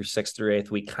 And then through sixth through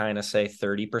eighth, we kind of say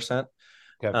 30%.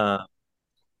 Okay.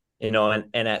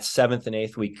 And at seventh and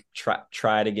eighth, we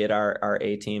try to get our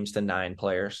A teams to 9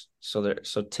 players. So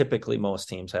typically most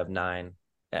teams have 9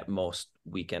 at most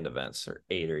weekend events, or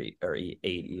 8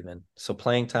 even. So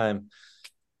playing time,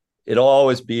 it'll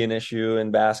always be an issue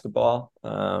in basketball.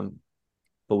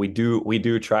 But we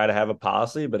do try to have a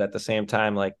policy, but at the same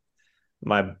time, like,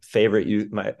 my favorite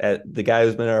youth, the guy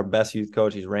who's been our best youth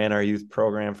coach, he's ran our youth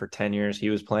program for 10 years.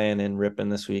 He was playing in Ripon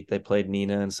this week. They played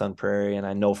Nina and Sun Prairie, and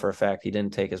I know for a fact he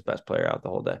didn't take his best player out the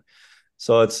whole day.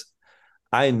 So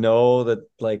I know that,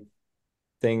 like,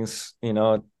 things,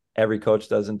 every coach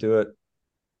doesn't do it,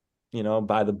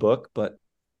 by the book, but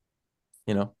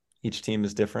each team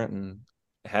is different,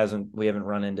 and we haven't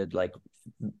run into like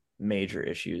major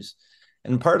issues.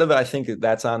 And part of it, I think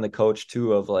that's on the coach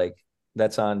too, of like,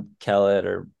 that's on Kellett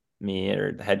or me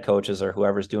or the head coaches or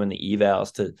whoever's doing the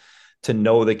evals to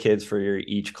know the kids for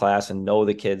each class, and know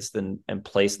the kids and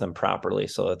place them properly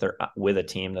so that they're with a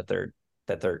team that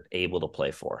they're able to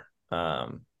play for.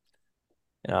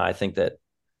 I think that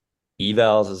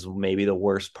evals is maybe the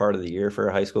worst part of the year for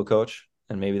a high school coach,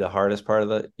 and maybe the hardest part of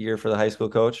the year for the high school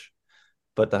coach.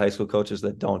 But the high school coaches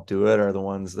that don't do it are the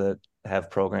ones that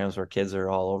have programs where kids are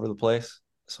all over the place.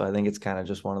 So I think it's kind of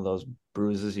just one of those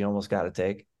bruises you almost got to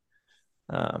take.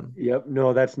 Yep,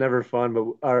 no, that's never fun. But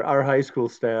our high school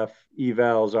staff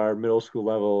evals are middle school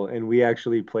level, and we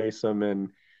actually place them. And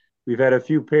we've had a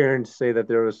few parents say that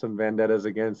there was some vendettas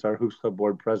against our hoops club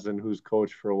board president, who's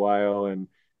coached for a while. And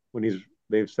when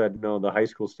they've said no, the high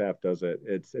school staff does it.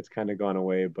 It's kind of gone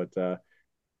away. But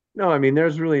no, I mean,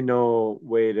 there's no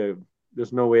way to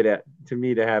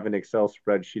me to have an Excel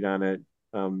spreadsheet on it.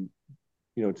 Um,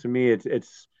 to me,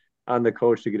 it's on the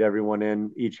coach to get everyone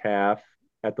in each half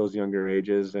at those younger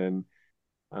ages. And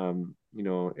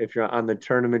if you're on the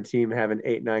tournament team, having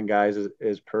 8, 9 guys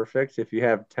is perfect. If you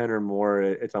have 10 or more,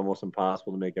 it's almost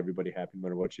impossible to make everybody happy no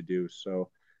matter what you do. So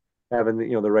having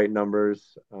the right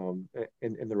numbers, and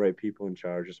the right people in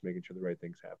charge, just making sure the right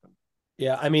things happen.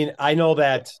 Yeah, I mean, I know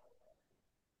that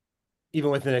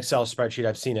even with an Excel spreadsheet,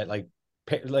 I've seen it like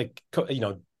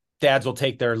dads will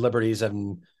take their liberties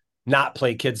and not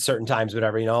play kids certain times,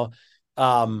 whatever.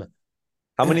 Um,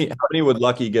 how many would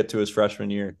Lucky get to his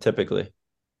freshman year typically?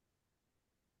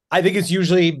 I think it's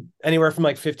usually anywhere from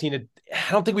like 15 to.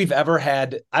 I don't think we've ever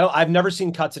had. I've never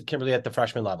seen cuts at Kimberly at the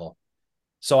freshman level.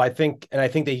 So I think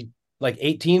they like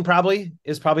 18 probably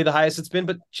is probably the highest it's been.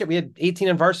 But shit, we had 18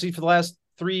 in varsity for the last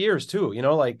 3 years too.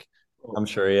 Like. I'm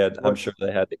sure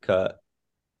they had to cut.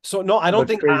 So no, I don't What's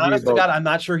think. crazy Honest to about God, I'm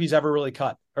not sure he's ever really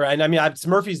cut. Or and I mean, it's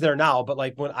Murphy's there now, but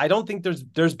like when I don't think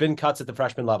there's been cuts at the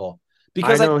freshman level I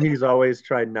because know he's always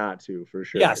tried not to, for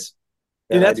sure. yes,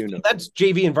 and That I do know. that's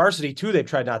JV and varsity too. They've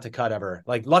tried not to cut ever.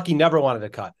 Like Lucky never wanted to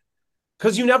cut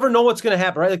because you never know what's going to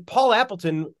happen, right? Like Paul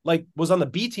Appleton like was on the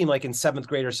B team like in seventh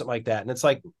grade or something like that, and it's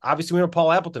like obviously we know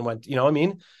Paul Appleton went. You know what I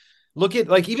mean? Look at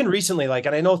like even recently, like,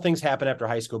 and I know things happen after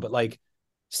high school, but like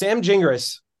Sam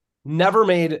Gingras never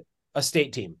made a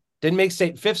state team. Didn't make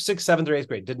state fifth, sixth, seventh, or eighth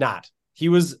grade. Did not. He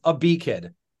was a B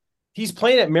kid. He's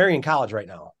playing at Marion College right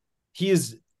now. He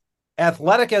is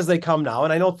athletic as they come now.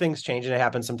 And I know things change and it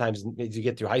happens sometimes as you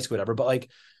get through high school, whatever, but like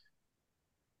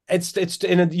it's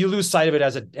and you lose sight of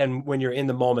it and when you're in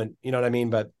the moment, you know what I mean?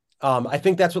 But I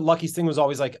think that's what Lucky's thing was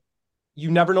always like,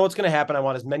 you never know what's going to happen. I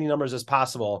want as many numbers as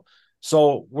possible.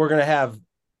 So we're going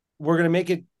to make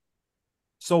it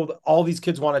so all these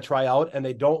kids want to try out and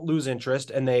they don't lose interest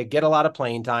and they get a lot of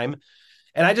playing time.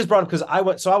 And I just brought up because I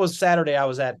was Saturday, I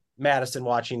was at Madison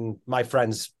watching my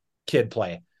friend's kid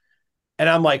play. And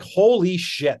I'm like, holy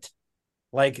shit.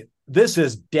 Like, this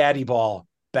is daddy ball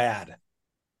bad.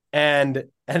 And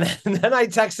then I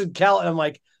texted Kel and I'm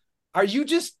like, are you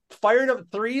just firing up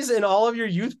threes in all of your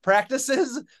youth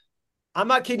practices? I'm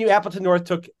not kidding you. Appleton North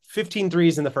took 15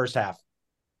 threes in the first half.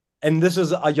 And this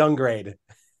is a young grade.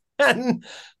 And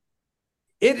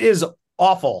it is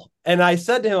awful. And I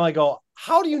said to him, I go,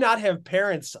 how do you not have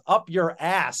parents up your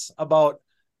ass about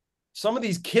some of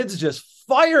these kids just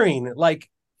firing like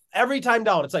every time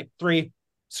down? It's like three,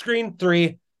 screen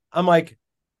three. I'm like,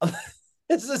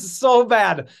 this is so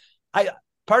bad.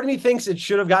 Part of me thinks it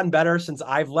should have gotten better since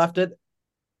I've left it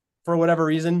for whatever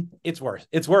reason. It's worse.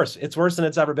 It's worse. It's worse than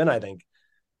it's ever been, I think.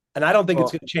 And I don't think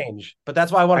it's Well, going to change. But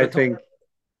that's why I wanted I to talk. think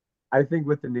I think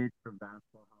with the nature of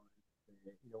basketball,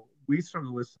 we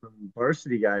struggle with some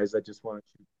varsity guys that just want to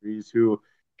shoot threes who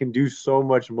can do so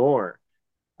much more.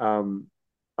 Um,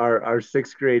 our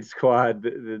sixth grade squad,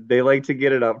 they like to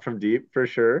get it up from deep for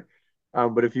sure.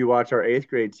 But if you watch our eighth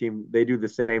grade team, they do the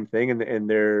same thing, and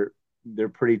they're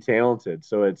pretty talented.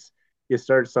 So it's you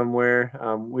start somewhere.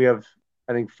 We have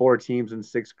I think four teams in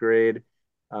sixth grade.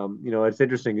 It's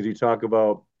interesting because you talk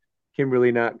about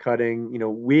Kimberly not cutting.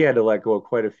 We had to let go of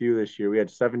quite a few this year. We had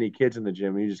 70 kids in the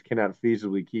gym, and you just cannot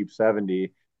feasibly keep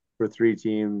 70 for three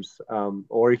teams.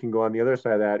 Or you can go on the other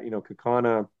side of that.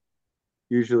 Kakana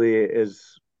usually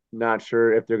is not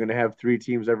sure if they're going to have three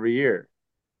teams every year.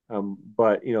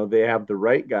 But they have the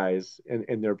right guys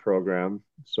in their program,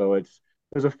 so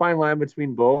there's a fine line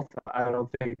between both. I don't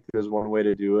think there's one way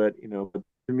to do it. But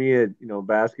to me,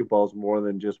 basketball is more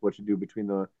than just what you do between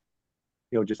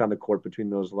just on the court between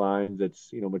those lines. It's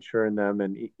maturing them,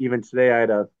 and even today, I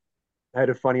had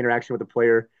a funny interaction with a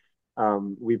player.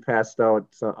 We passed out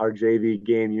our JV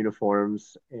game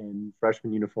uniforms and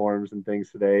freshman uniforms and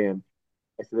things today, and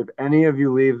I said, if any of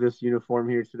you leave this uniform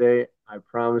here today, I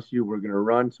promise you we're going to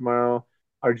run tomorrow.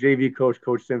 Our JV coach,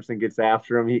 Coach Simpson, gets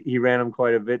after him. He ran him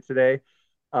quite a bit today.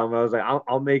 I was like,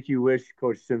 I'll make you wish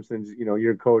Coach Simpson's,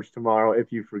 your coach tomorrow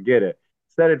if you forget it.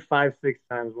 Said it 5, 6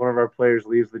 times. One of our players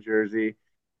leaves the jersey,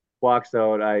 walks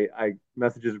out. I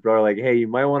message his brother like, hey, you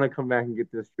might want to come back and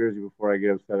get this jersey before I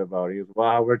get upset about it. He goes,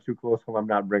 wow, we're too close home. I'm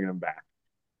not bringing him back.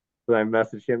 So I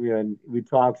messaged him, and we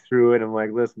talked through it. I'm like,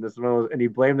 listen, this is one of those, and he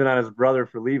blamed it on his brother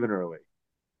for leaving early.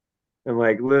 And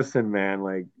like, listen, man,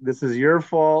 like this is your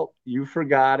fault. You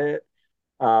forgot it.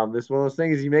 This is one of those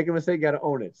things. You make a mistake, you got to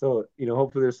own it. So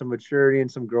hopefully there's some maturity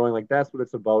and some growing. Like that's what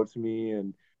it's about to me.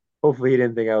 And hopefully he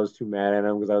didn't think I was too mad at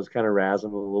him because I was kind of razzing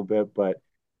him a little bit. But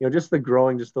just the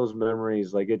growing, just those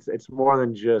memories. Like it's more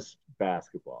than just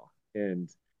basketball. And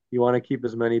you want to keep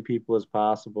as many people as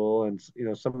possible. And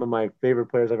some of my favorite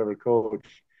players I've ever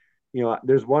coached.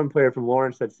 There's one player from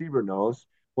Lawrence that Siebert knows.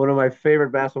 One of my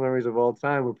favorite basketball memories of all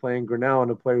time. We're playing Grinnell,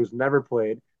 and a player who's never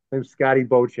played, named Scotty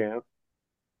Beauchamp,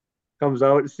 comes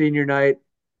out senior night,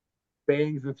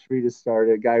 bangs the three to start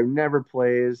it. Guy who never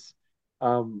plays,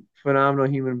 phenomenal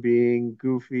human being,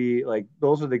 goofy. Like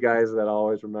those are the guys that I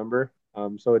always remember.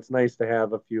 So it's nice to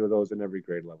have a few of those in every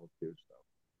grade level too. So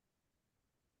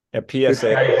Yeah, good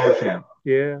PSA. Scotty Beauchamp.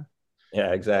 Yeah.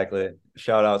 Yeah, exactly.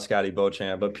 Shout out Scotty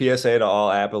Beauchamp. But PSA to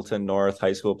all Appleton North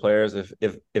high school players: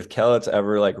 if Kellett's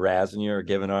ever like razzing you or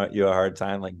giving you a hard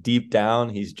time, like deep down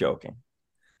he's joking.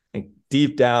 Like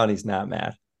deep down he's not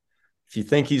mad. If you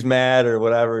think he's mad or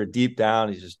whatever, deep down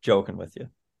he's just joking with you.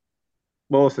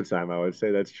 Most of the time, I would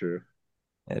say that's true.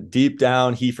 And deep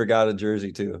down he forgot a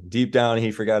jersey too. Deep down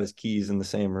he forgot his keys in the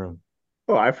same room.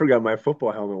 Oh, I forgot my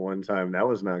football helmet one time. That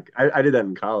was not. I did that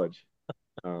in college.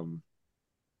 Um,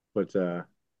 but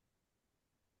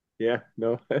yeah,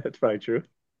 no, that's probably true.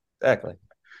 Exactly.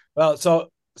 Well, so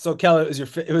Kelly,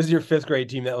 it was your fifth grade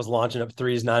team that was launching up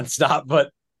threes nonstop.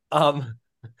 But um,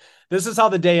 this is how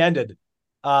the day ended.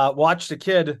 Watched a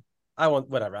kid. I want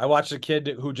whatever. I watched a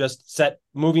kid who just set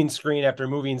moving screen after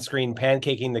moving screen,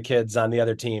 pancaking the kids on the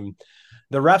other team.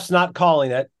 The refs not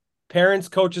calling it. Parents,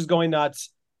 coaches going nuts,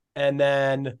 and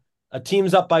then a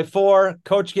team's up by 4.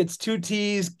 Coach gets 2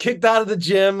 T's, kicked out of the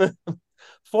gym.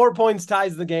 4 points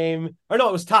ties the game. Or no,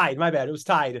 it was tied. My bad. It was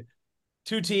tied.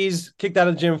 2 T's, kicked out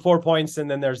of the gym, 4 points, and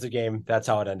then there's the game. That's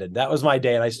how it ended. That was my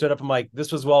day. And I stood up. I'm like,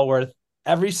 this was well worth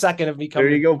every second of me There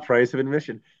coming you to. go. Price of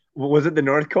admission. Was it the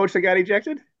North coach that got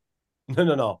ejected? No,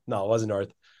 no, no, no. It wasn't North.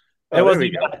 It Oh, there wasn't we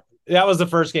even. go. That was the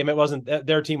first game. It wasn't.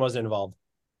 Their team wasn't involved.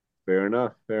 Fair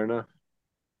enough. Fair enough.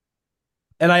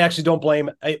 And I actually don't blame.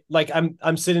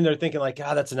 I'm sitting there thinking like,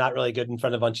 ah, that's not really good in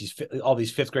front of all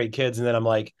these fifth grade kids, and then I'm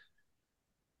like,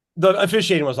 the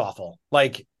officiating was awful.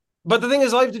 Like, but the thing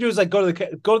is, all you have to do is like go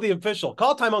to the official,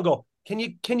 call timeout, and go. Can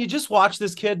you just watch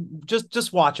this kid?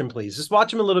 Just watch him, please. Just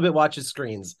watch him a little bit. Watch his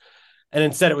screens. And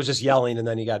instead, it was just yelling, and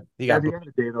then you At got. the end of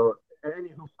the day, though, at any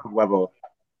hoop level,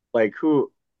 like who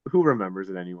remembers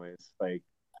it anyways? Like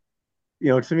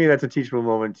to me, that's a teachable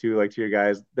moment too. Like to your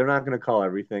guys, they're not going to call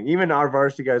everything. Even our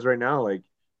varsity guys right now, like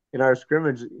in our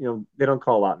scrimmage, they don't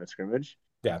call a lot in the scrimmage.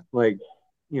 Yeah, Like,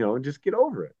 just get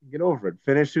over it. Get over it.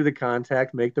 Finish through the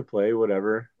contact, make the play,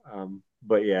 whatever.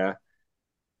 But yeah,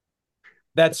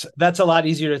 that's a lot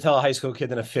easier to tell a high school kid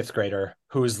than a fifth grader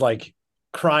who's like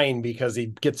crying because he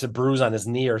gets a bruise on his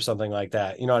knee or something like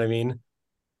that. You know what I mean?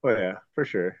 oh yeah, for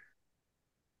sure.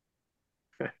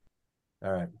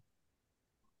 All right.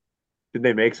 Did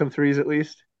they make some threes at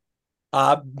least?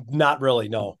 Not really.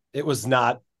 No, it was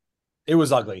not. It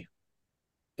was ugly.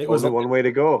 It was. Only one way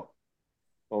to go.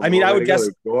 I Only mean, one I way would to go. guess.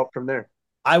 Go up from there.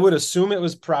 I would assume it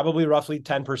was probably roughly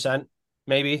 10%,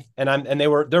 maybe. And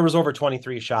there was over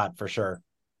 23 shot for sure.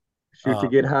 Shoot to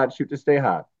get hot, shoot to stay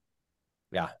hot.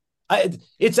 Yeah.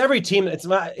 It's every team.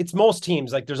 It's most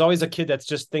teams. Like there's always a kid that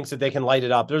just thinks that they can light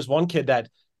it up. There's one kid that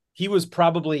he was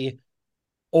probably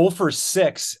 0 for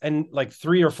 6 and like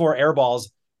 3 or 4 air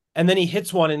balls. And then he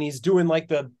hits one and he's doing like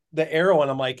the arrow. And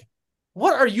I'm like,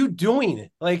 what are you doing?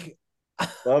 Like, I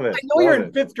Love it. know you're Love in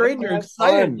it. fifth grade Let and him you're have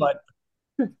excited, fun. but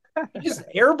you just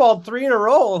airballed 3 in a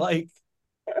row. Like,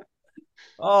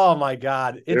 oh my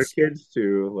God. They're kids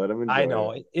too. Let them I enjoy it.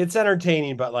 know it's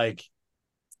entertaining, but like,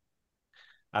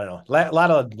 I don't know, a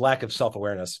lot of lack of self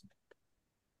awareness.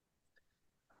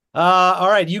 All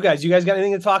right, you guys got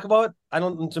anything to talk about? I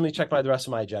don't. Let me check the rest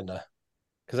of my agenda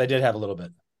because I did have a little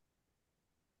bit.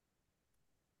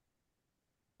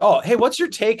 Oh, hey, what's your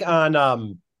take on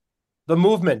the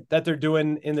movement that they're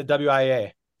doing in the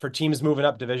WIA for teams moving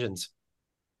up divisions?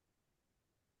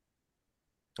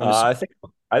 I'm just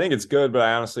I think it's good, but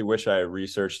I honestly wish I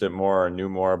researched it more or knew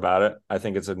more about it. I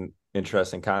think it's an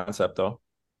interesting concept, though.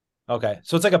 okay.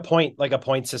 So it's like a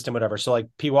point system, whatever. So like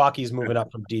Pewaukee's moving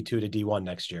up from D2 to D1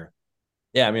 next year.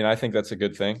 Yeah, I mean, I think that's a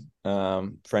good thing.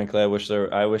 Frankly, I wish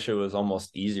it was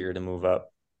almost easier to move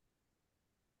up.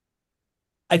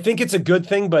 I think it's a good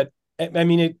thing, but I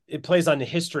mean it plays on the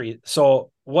history.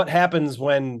 So what happens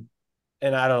when,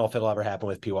 and I don't know if it'll ever happen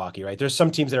with Pewaukee, right? There's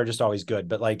some teams that are just always good,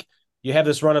 but like you have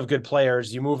this run of good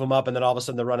players, you move them up, and then all of a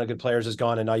sudden the run of good players is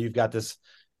gone, and now you've got this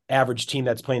average team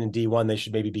that's playing in D1. They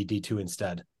should maybe be D2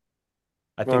 instead.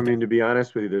 I Well, I think that mean, to be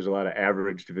honest with you, there's a lot of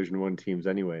average Division I teams,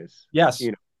 anyways. yes,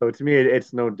 So to me,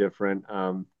 it's no different.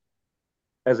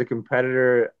 As a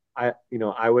competitor,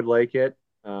 I would like it.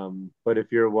 But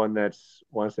if you're one that's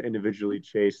wants to individually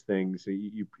chase things,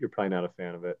 you're probably not a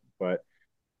fan of it. But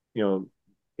you know,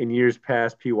 in years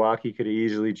past, Pewaukee could have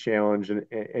easily challenged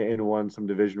and won some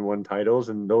Division I titles,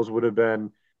 and those would have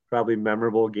been probably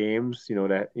memorable games,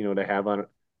 to have on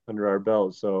under our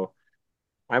belt. So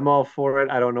I'm all for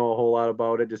it. I don't know a whole lot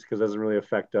about it just because it doesn't really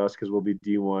affect us because we'll be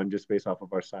D1 just based off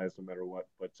of our size, no matter what.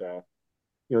 But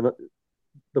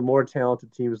the more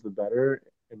talented teams, the better,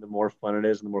 and the more fun it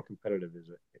is, and the more competitive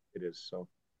it is. So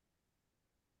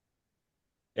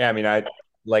Yeah, I mean,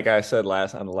 like I said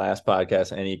last on the last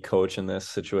podcast, any coach in this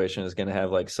situation is going to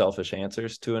have like selfish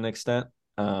answers to an extent.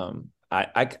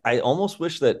 I almost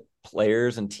wish that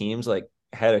players and teams like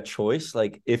had a choice.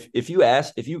 Like if you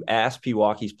ask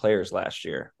Pewaukee's players last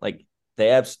year, like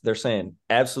they're saying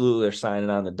absolutely they're signing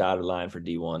on the dotted line for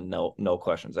D1, no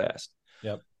questions asked.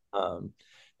 yep, Um,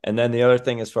 and then the other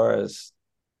thing, as far as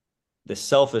the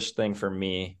selfish thing for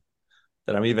me,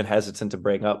 that I'm even hesitant to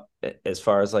bring up, as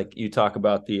far as like you talk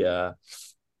about the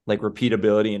like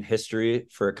repeatability and history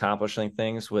for accomplishing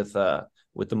things with the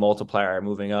multiplier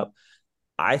moving up.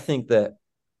 I think that,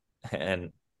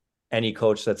 and any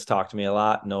coach that's talked to me a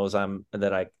lot knows I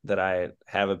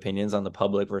have opinions on the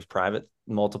public versus private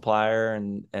multiplier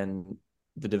and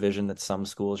the division that some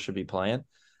schools should be playing.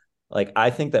 Like I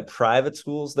think that private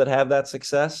schools that have that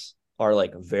success are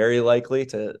like very likely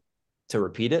to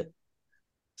repeat it.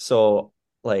 So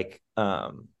like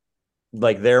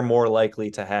they're more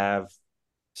likely to have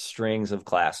strings of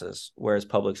classes, whereas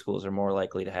public schools are more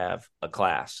likely to have a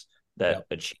class that yep.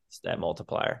 achieves that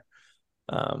multiplier.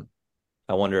 Um,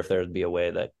 I wonder if there would be a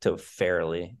way that to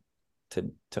fairly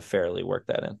work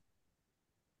that in.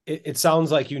 It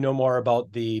sounds like you know more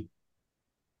about the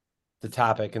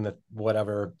topic and the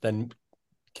whatever than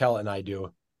Kellett and I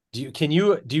do. Do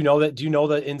you know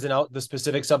the ins and out the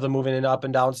specifics of the moving and up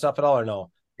and down stuff at all or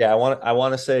no? Yeah, I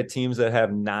want to say teams that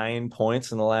have 9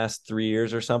 points in the last 3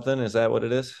 years or something. Is that what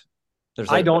it is? There's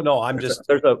I a don't know.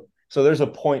 there's a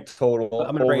point total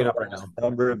I'm gonna bring over it the up right last now.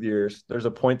 number of years. There's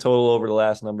a point total over the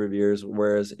last number of years.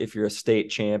 Whereas if you're a state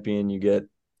champion, you get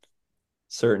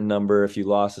certain number. If you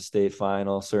lost a state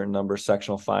final, certain number,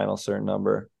 sectional final, certain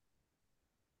number.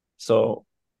 So,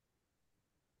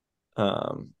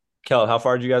 Kel, how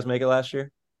far did you guys make it last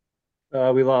year?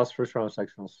 we lost first round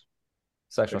sectionals.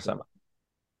 Sectional semi.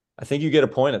 I think you get a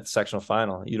point at the sectional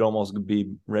final. You'd almost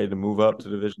be ready to move up to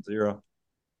Division Zero.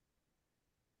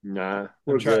 Nah, I'm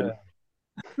we're trying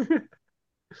good. to.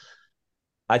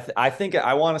 I think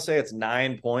I want to say it's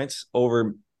 9 points over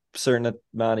a certain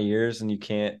amount of years, and you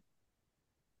can't.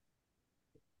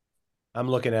 I'm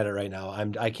looking at it right now.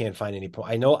 I can't find any point.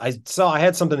 I know I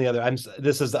had something the other.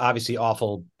 This is obviously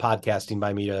awful podcasting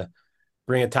by me to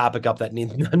bring a topic up that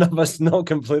none of us know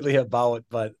completely about,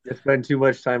 but You spend too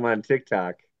much time on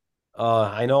TikTok.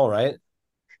 I know, right?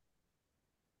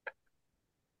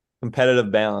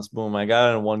 Competitive balance. Boom. I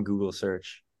got it in one Google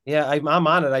search. Yeah, I'm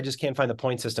on it. I just can't find the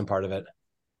point system part of it.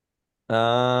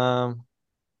 Um,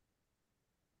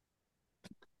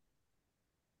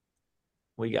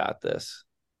 we got this.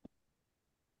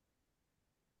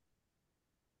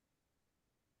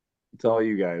 It's all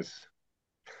you guys.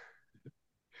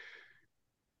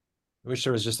 I wish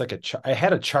there was just like a chart. I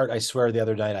had a chart, I swear, the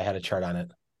other night I had a chart on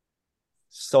it.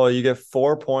 So you get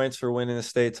 4 points for winning the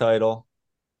state title,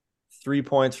 3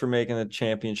 points for making the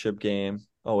championship game.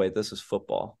 Oh, wait, this is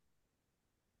football.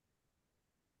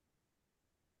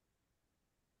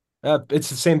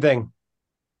 It's the same thing.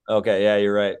 Okay, yeah,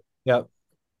 you're right. Yep.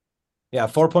 Yeah,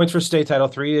 4 points for state title,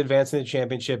 three advancing the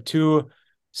championship, two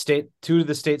to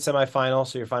the state semifinal,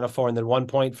 so your final four, and then 1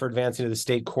 point for advancing to the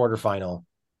state quarterfinal,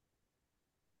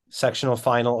 sectional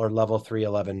final, or level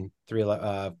 311,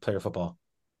 player football.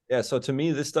 Yeah, so to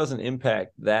me, this doesn't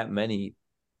impact that many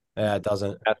Yeah, it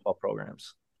doesn't. basketball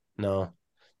programs. No.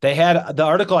 They had the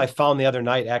article I found the other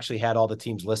night actually had all the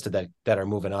teams listed that are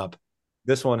moving up.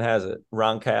 This one has it.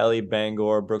 Roncalli,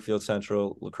 Bangor, Brookfield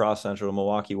Central, La Crosse Central,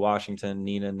 Milwaukee, Washington,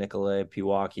 Neenah, Nicolet,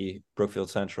 Pewaukee, Brookfield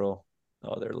Central.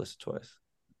 Oh, they're listed twice.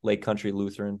 Lake Country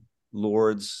Lutheran,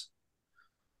 Lourdes.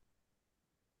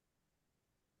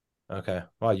 Okay.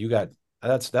 Wow, you got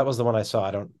that was the one I saw. I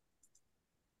don't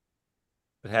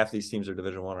But half these teams are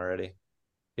Division One already.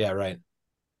 Yeah, right.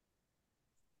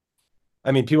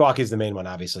 I mean, Pewaukee is the main one,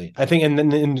 obviously. I think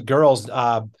in girls,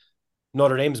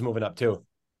 Notre Dame's moving up too.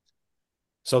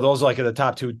 So those are like the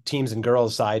top two teams in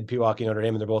girls side, Pewaukee, Notre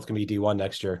Dame, and they're both going to be D1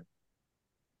 next year.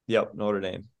 Yep, Notre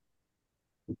Dame.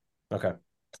 Okay.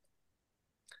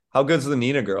 How good's the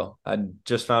Neenah girl? I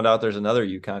just found out there's another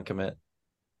UConn commit.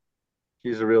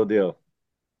 She's a real deal.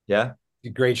 Yeah.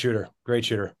 Great shooter. Great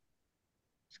shooter.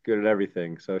 She's good at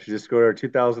everything. So she just scored her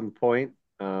 2,000th point,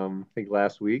 I think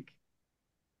last week.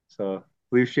 So I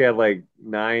believe she had like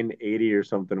 980 or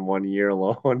something 1 year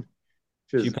alone.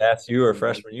 She Just passed you her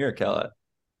freshman year, Kellett.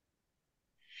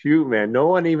 shoot, man. No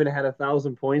one even had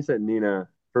 1,000 points at Neenah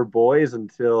for boys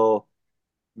until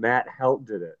Matt Helt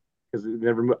did it. Because it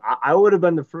never moved. I would have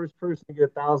been the first person to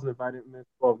get 1,000 if I didn't miss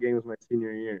 12 games my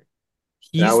senior year.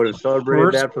 And I He's would the have celebrated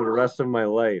first. that for the rest of my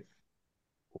life.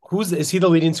 Is he the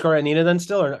leading scorer at Neenah then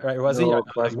still, or was he? Or,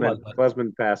 No, I think he was. But,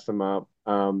 Klesman passed him up.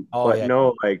 oh But yeah.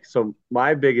 no, like, so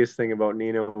my biggest thing about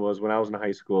Nina was when I was in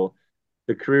high school,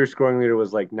 the career scoring leader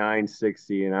was like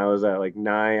 960, and I was at like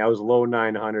I was low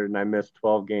 900, and I missed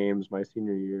 12 games my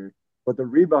senior year. But the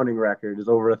rebounding record is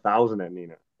over 1,000 at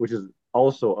Nina, which is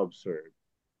also absurd.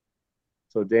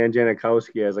 So Dan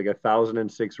Janikowski has like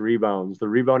 1,006 rebounds. The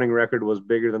rebounding record was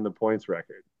bigger than the points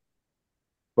record.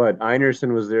 But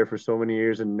Einerson was there for so many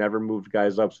years and never moved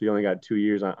guys up, so he only got 2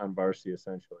 years on varsity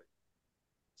essentially.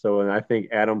 So, and I think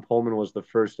Adam Pullman was the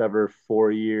first ever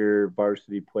 4 year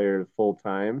varsity player full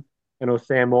time. I know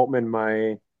Sam Altman,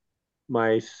 my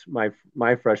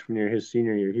freshman year, his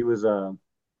senior year, he was a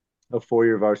 4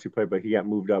 year varsity player, but he got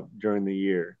moved up during the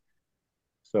year.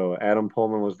 So Adam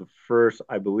Pullman was the first,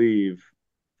 I believe,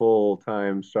 full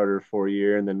time starter 4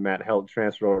 year, and then Matt Helt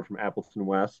transferred over from Appleton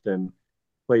West and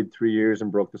played 3 years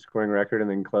and broke the scoring record, and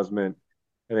then Klesman,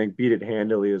 I think, beat it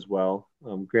handily as well.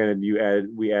 Granted,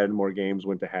 we added more games,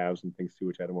 went to halves and things too,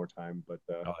 which added more time, but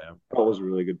Oh yeah. Paul was a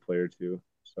really good player too.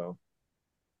 So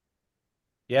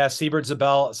Yeah, Siebert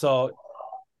Zabel. So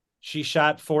she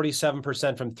shot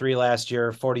 47% from three last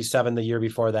year, 47 the year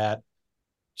before that.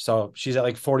 So she's at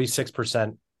like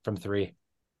 46% from three,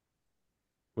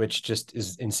 which just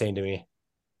is insane to me.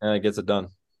 And it gets it done.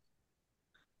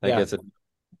 That Yeah. gets it.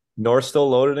 North still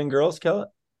loaded in girls, Kellett?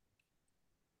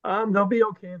 they'll be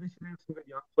okay. They should have some good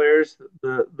young players.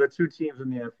 The two teams in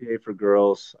the FBA for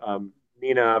girls,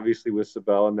 Nina obviously with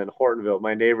Sabelle, and then Hortonville.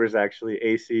 My neighbor's actually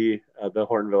AC, the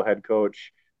Hortonville head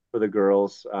coach for the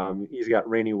girls. He's got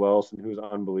Rainey Wilson, who's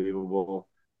unbelievable.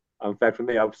 In fact, when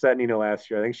they upset Nina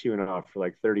last year, I think she went off for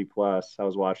like 30 plus. I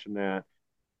was watching that.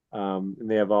 And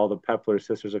they have all the Pepler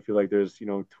sisters. I feel like there's,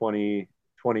 20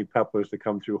 Peplers to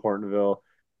come through Hortonville.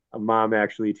 A mom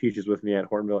actually teaches with me at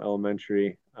Hortonville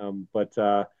Elementary. But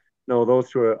no, those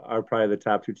two are probably the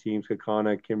top two teams.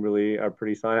 Kakana, Kimberly are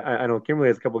pretty solid. I know Kimberly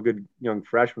has a couple of good young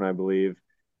freshmen, I believe,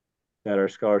 that are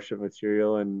scholarship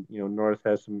material. And, North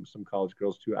has some college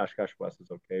girls too. Oshkosh West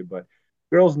is okay. But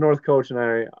girls, North coach and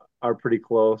I are pretty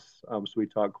close. So we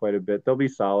talk quite a bit. They'll be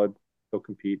solid. They'll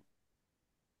compete.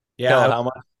 Yeah. Kellett, I, how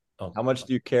much oh, how much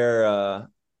do you care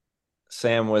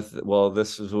Sam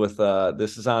this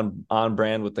is on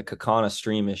brand with the Kakana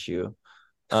stream issue.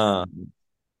 Um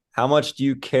how much do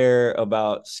you care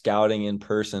about scouting in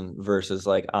person versus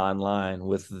like online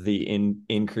with the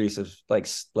increase of like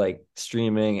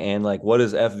streaming and like what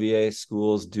does FVA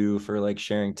schools do for like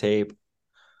sharing tape,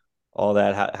 all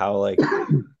that? How like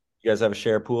you guys have a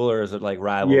share pool or is it like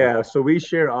rivalry? Yeah, so we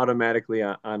share automatically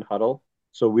on Huddle.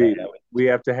 So Yeah, we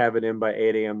have to have it in by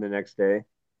 8 a.m. the next day,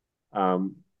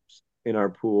 um, in our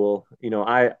pool.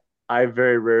 I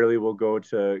very rarely will go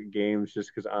to games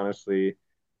just because honestly,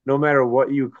 no matter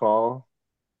what you call,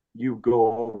 you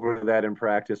go over that in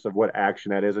practice of what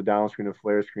action that is, a down screen, a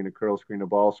flare screen, a curl screen, a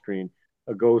ball screen,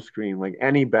 a go screen. Like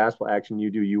any basketball action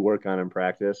you do, you work on in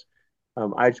practice.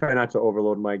 I try not to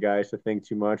overload my guys to think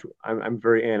too much. I'm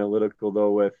very analytical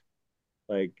though with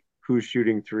like who's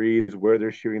shooting threes, where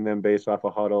they're shooting them based off a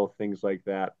huddle, things like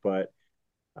that. But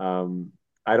um,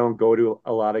 I don't go to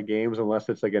a lot of games unless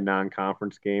it's like a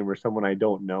non-conference game or someone I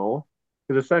don't know.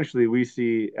 Because essentially we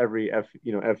see every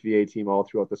FVA team all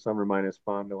throughout the summer minus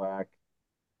Fond du Lac.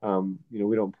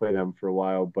 We don't play them for a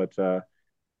while, but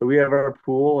we have our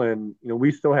pool, and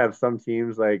we still have some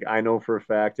teams. Like I know for a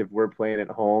fact if we're playing at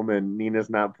home and Nina's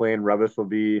not playing, Revis will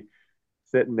be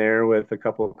sitting there with a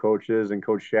couple of coaches, and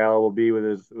Coach Shallow will be with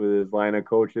his line of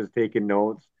coaches taking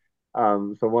notes.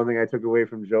 So one thing I took away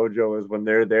from JoJo is when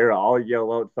they're there, I'll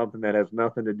yell out something that has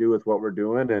nothing to do with what we're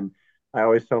doing, and I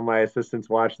always tell my assistants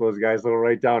watch those guys; they'll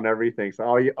write down everything. So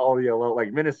I'll yell out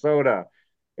like Minnesota,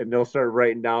 and they'll start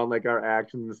writing down like our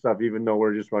actions and stuff, even though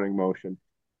we're just running motion.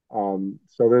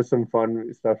 So there's some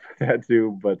fun stuff for that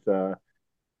too, but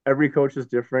every coach is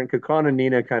different. Kakan and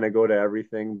Nina kind of go to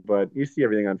everything, but you see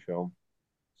everything on film.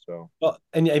 So Well,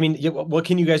 and I mean, what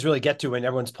can you guys really get to when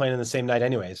everyone's playing in the same night,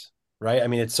 anyways? Right? I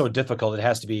mean, it's so difficult. It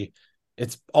has to be.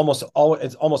 It's almost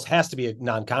has to be a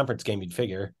non-conference game. You'd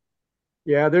figure.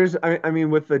 yeah, I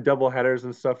mean, with the double headers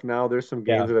and stuff now, there's some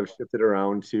Yeah. games that have shifted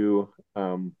around too.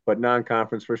 But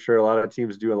non-conference for sure. A lot of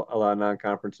teams do a lot of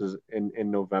non-conferences in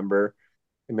November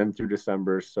and then through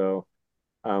December. So,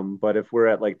 but if we're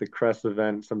at like the Crest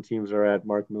event, some teams are at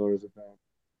Mark Miller's event,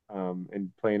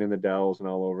 and playing in the Dells and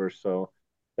all over. So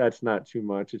that's not too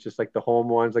much. It's just like the home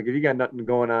ones. Like if you got nothing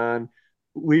going on,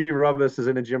 Lee Rubvis is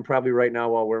in the gym probably right now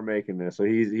while we're making this. So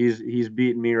he's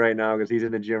beating me right now because he's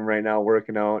in the gym right now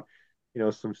working out.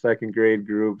 Some second grade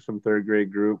group, some third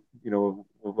grade group.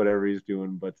 Whatever he's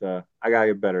doing. But I gotta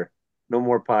get better. No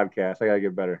more podcasts. I gotta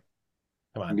get better.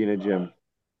 Come I'm on, being a gym.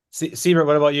 Siebert.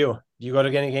 What about you? Do you go to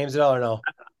any games at all or no?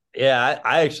 Yeah,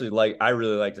 I actually I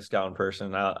really like to scout in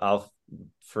person. I'll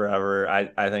forever.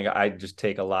 I think I just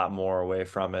take a lot more away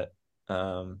from it.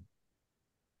 Um,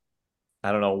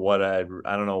 I don't know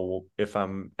I don't know if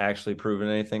I'm actually proving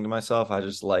anything to myself. I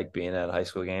just like being at high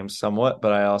school games somewhat,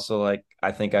 but I also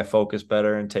I think I focus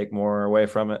better and take more away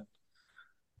from it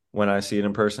when I see it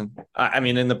in person. I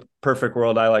mean, in the perfect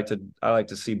world, I like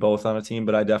to see both on a team,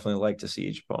 but I definitely like to see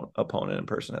each opponent in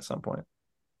person at some point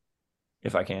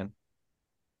if I can.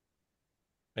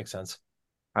 Makes sense.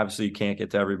 Obviously, you can't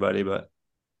get to everybody, but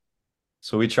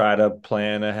so we try to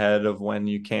plan ahead of when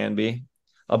you can be.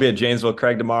 I'll be at Janesville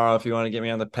Craig tomorrow if you want to get me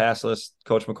on the pass list,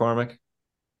 Coach McCormick.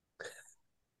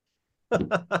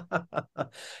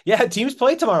 Yeah, teams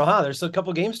play tomorrow, huh? There's a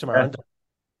couple games tomorrow. Yeah,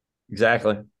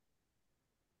 exactly.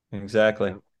 Exactly.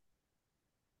 Yeah.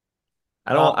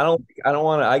 Uh, I don't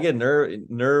want to, I get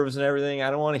nerves and everything.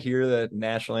 I don't want to hear the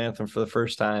national anthem for the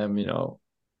first time,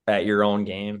 at your own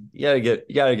game. You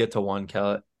gotta get to one,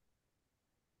 Kellett.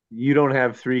 You don't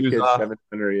have three Shoes kids, off. 7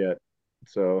 under yet,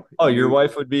 so Oh, your you.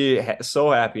 wife would be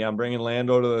so happy. I'm bringing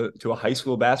Lando to a high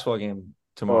school basketball game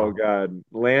Oh tomorrow. God,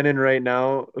 Landon right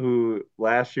now, who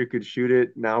last year could shoot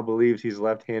it, now believes he's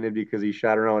left-handed because he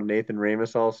shot around Nathan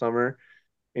Ramus all summer,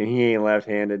 and he ain't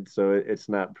left-handed, so it's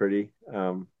not pretty.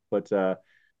 But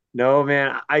no,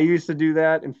 man, I used to do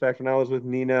that. In fact, when I was with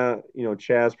Nina,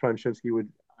 Chaz Pronchinsky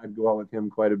I'd go out with him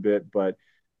quite a bit. But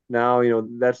now,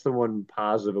 that's the one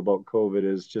positive about COVID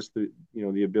is just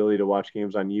the ability to watch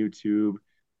games on YouTube.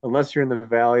 Unless you're in the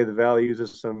Valley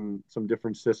uses some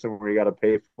different system where you got to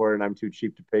pay for it, and I'm too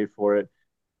cheap to pay for it.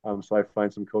 So I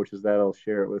find some coaches that'll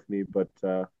share it with me, but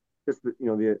just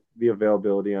the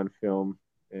availability on film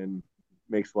and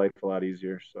makes life a lot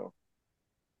easier. So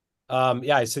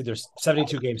yeah, I see there's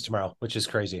 72 games tomorrow, which is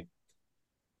crazy.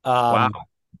 Wow, Um,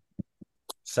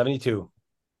 72.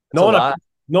 that's No a one up, lot.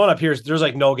 no one up here. There's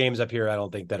like no games up here. I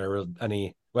don't think that are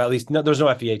any. Well, at least no, there's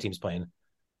no FEA teams playing.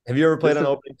 Have you ever played this on is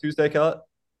opening Tuesday, Kellett?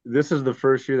 this is the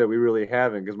first year that we really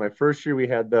haven't because my first year we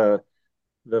had the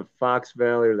Fox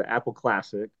Valley or the Apple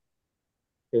Classic,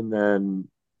 and then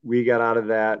we got out of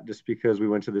that just because we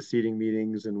went to the seating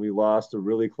meetings and we lost a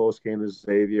really close game to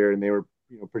Xavier, and they were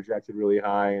projected really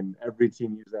high, and every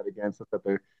team used that against us at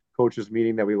the coaches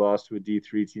meeting that we lost to a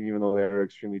D3 team, even though they were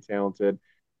extremely talented.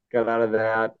 Got out of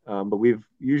that, but we've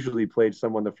usually played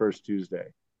someone the first Tuesday.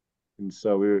 And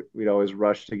so we'd always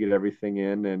rush to get everything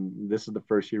in. And this is the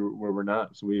first year where we're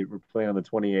not. So we're playing on the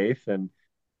 28th. And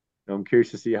I'm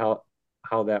curious to see how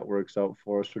that works out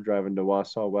for us. We're driving to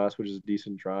Wausau West, which is a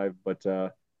decent drive. But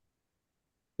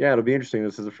Yeah, it'll be interesting.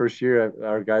 This is the first year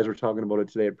our guys were talking about it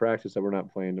today at practice that we're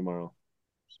not playing tomorrow.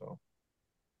 So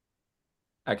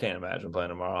I can't imagine playing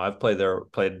tomorrow. I've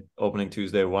played opening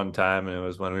Tuesday one time, and it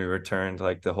was when we returned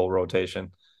like the whole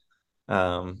rotation.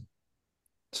 Um,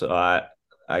 so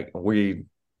we,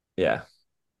 yeah,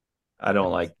 I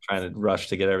don't like trying to rush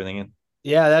to get everything in.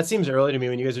 Yeah, that seems early to me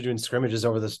when you guys are doing scrimmages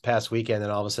over this past weekend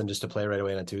and all of a sudden just to play right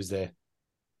away on a Tuesday.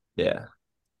 Yeah,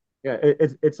 yeah,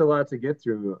 it's a lot to get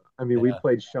through. I mean, we Yeah.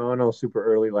 played Shawano super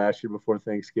early last year before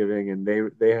Thanksgiving,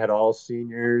 and they had all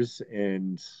seniors,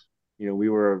 and we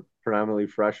were predominantly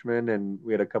freshmen, and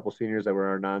we had a couple seniors that were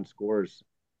our non-scores.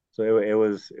 So it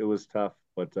was tough,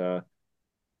 but one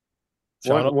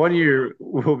Sean, one year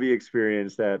will be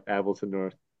experienced at Appleton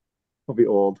North. We'll be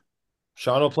old.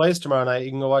 Sean will plays tomorrow night. You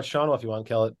can go watch Sean if you want,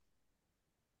 Kellett.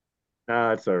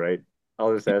 Nah, it's all right.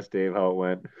 I'll just ask Dave how it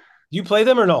went. Do you play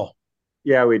them or no?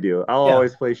 Yeah, we do. I'll Yeah.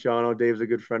 always play Shawano. Dave's a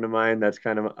good friend of mine. That's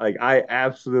kind of like I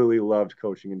absolutely loved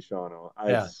coaching in Shawano.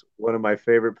 Yeah. It's one of my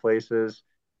favorite places.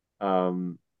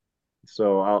 Um,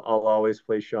 so I'll always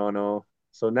play Shawano.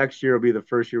 So next year will be the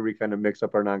first year we kind of mix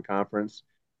up our non-conference.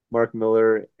 Mark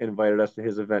Miller invited us to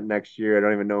his event next year. I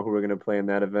don't even know who we're going to play in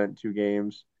that event. 2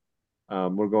 games.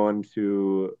 We're going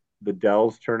to the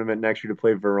Dells tournament next year to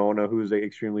play Verona, who's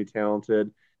extremely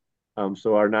talented.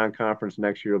 So our non-conference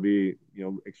next year will be,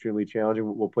 extremely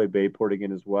challenging. We'll play Bayport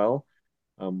again as well.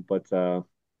 But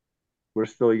we're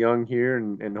still young here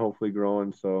and hopefully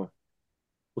growing. So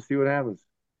we'll see what happens.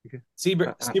 Okay.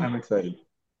 Siebert, I'm excited.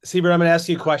 Siebert, I'm going to ask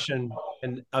you a question,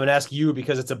 and I'm going to ask you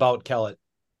because it's about Kellett.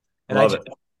 And love it.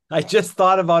 I just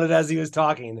thought about it as he was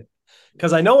talking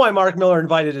because I know why Mark Miller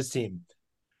invited his team.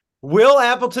 Will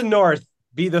Appleton North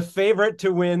be the favorite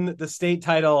to win the state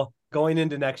title going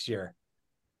into next year?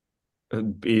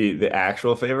 Be the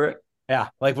actual favorite. Yeah,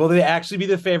 like will they actually be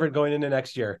the favorite going into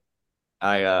next year?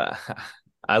 I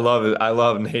I love it. I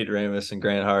love Nate Ramus and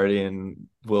Grant Hardy and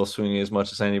Will Sweeney as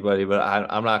much as anybody, but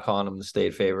I'm not calling them the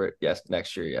state favorite. Yes,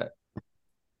 next year yet.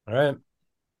 All right.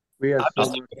 We have I'm I'll so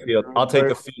just, take much the field. I'll take the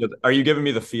where field. Are you giving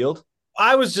me the field?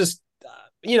 I was just,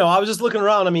 I was just looking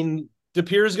around. I mean, De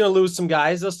Pere's going to lose some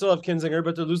guys. They'll still have Kinzinger,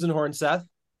 but they're losing Hornseth.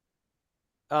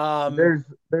 Um, there's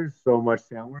so much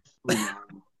talent. We're so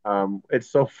young. It's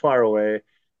so far away.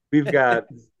 We've got,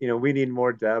 we need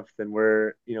more depth, and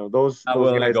we're, those I'm those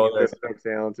willing to guys go are there. just so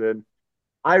talented.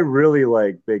 I really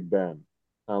like Big Ben.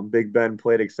 Big Ben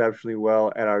played exceptionally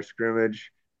well at our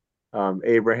scrimmage.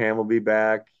 Abraham will be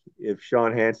back. If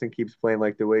Sean Hansen keeps playing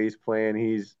like the way he's playing,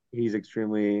 he's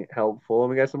extremely helpful. And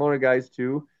we got some other guys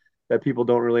too that people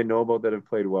don't really know about that have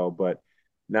played well. But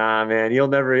nah, man, you'll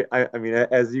never. I mean,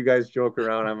 as you guys joke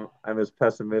around, I'm as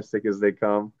pessimistic as they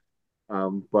come.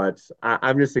 But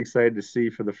I'm just excited to see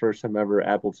for the first time ever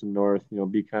Appleton North,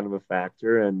 be kind of a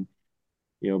factor and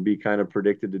be kind of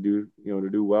predicted to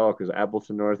do well because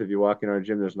Appleton North, if you walk in our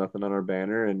gym, there's nothing on our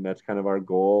banner, and that's kind of our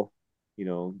goal, you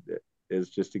know, is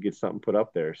just to get something put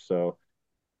up there. So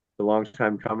it's a long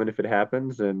time coming if it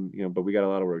happens, and but we got a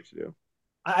lot of work to do.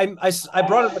 I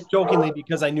brought it up jokingly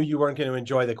because I knew you weren't going to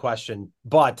enjoy the question,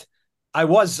 but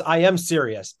I am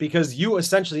serious because you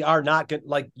essentially are not going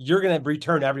like you're going to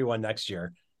return everyone next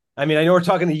year. I mean, I know we're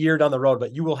talking a year down the road,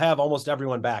 but you will have almost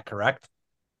everyone back, correct?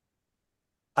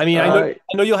 I mean, Uh,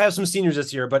 I know you'll have some seniors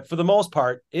this year, but for the most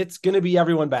part, it's going to be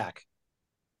everyone back.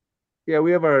 yeah,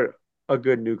 we have a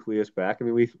good nucleus back. I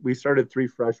mean, we started 3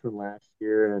 freshmen last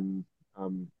year and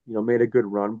made a good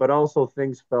run, but also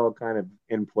things fell kind of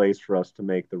in place for us to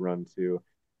make the run too.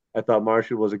 I thought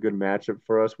Marshall was a good matchup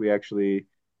for us. We actually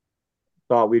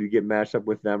thought we'd get matched up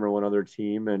with them or one other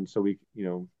team. And so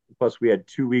plus we had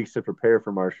 2 weeks to prepare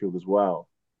for Marshfield as well.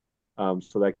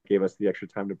 So that gave us the extra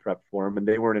time to prep for them. And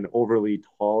they weren't an overly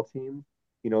tall team.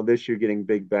 This year getting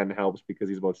Big Ben helps because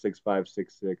he's about 6'5",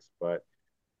 6'6". But,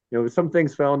 some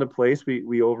things fell into place. We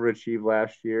overachieved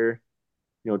last year,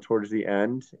 towards the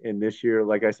end. And this year,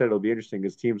 like I said, it'll be interesting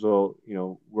because teams will,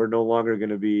 we're no longer going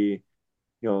to be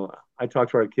I talk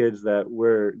to our kids that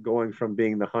we're going from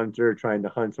being the hunter, trying to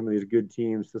hunt some of these good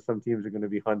teams, to some teams are going to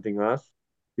be hunting us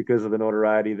because of the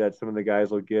notoriety that some of the guys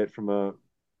will get from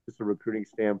just a recruiting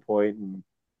standpoint. And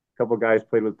a couple of guys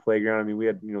played with Playground. I mean, we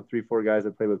had 3, 4 guys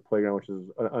that played with Playground, which is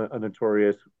a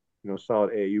notorious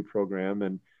solid AAU program,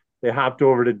 and they hopped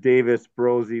over to Davis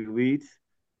Bros Elite.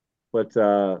 But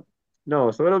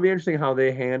no, so it'll be interesting how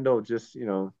they handle just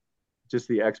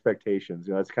the expectations.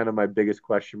 That's kind of my biggest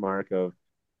question mark of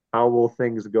how will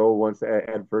things go once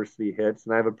adversity hits?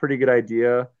 And I have a pretty good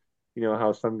idea,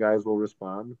 how some guys will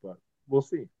respond, but we'll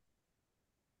see.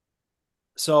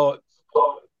 So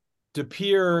De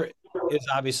Pere is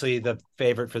obviously the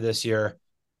favorite for this year.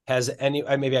 Has any,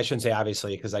 maybe I shouldn't say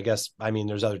obviously, because I guess, I mean,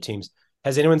 there's other teams.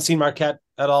 Has anyone seen Marquette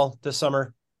at all this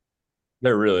summer?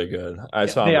 They're really good. I Yeah,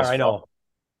 saw them they are. this I fall. know.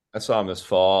 I saw them this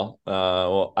fall.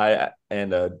 Well, I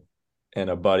and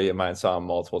a buddy of mine saw them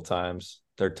multiple times.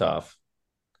 They're tough.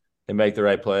 They make the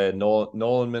right play.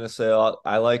 Nolan Minnesota.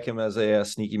 I like him as a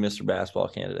sneaky Mr. Basketball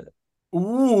candidate.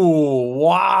 Ooh,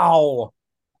 wow.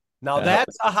 Now How,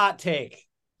 that's a hot take.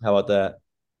 how about that?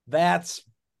 That's,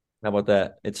 How about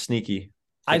that? It's sneaky.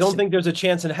 I It's don't think there's a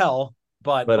chance in hell,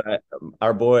 but but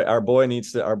our boy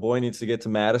needs to get to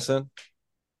Madison.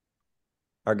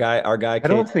 Our guy I K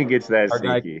don't think it's that our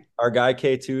guy sneaky. our guy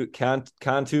K2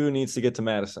 Cantu needs to get to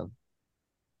Madison.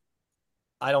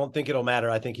 I don't think it'll matter.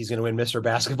 I think he's going to win Mr.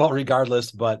 Basketball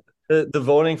regardless, but The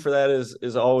voting for that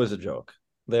is always a joke.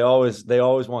 They always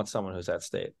want someone who's at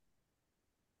state.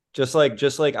 Just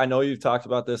like I know you've talked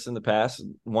about this in the past.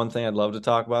 One thing I'd love to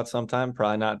talk about sometime,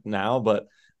 probably not now, but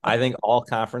I think all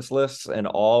conference lists and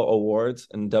all awards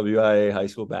in WIA high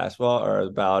school basketball are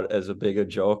about as a big a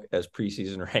joke as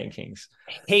preseason rankings.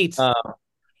 hate, Um,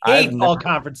 I've hate never all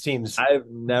conference teams. I've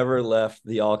never left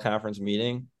the all conference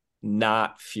meeting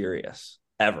not furious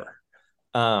ever.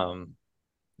 Um,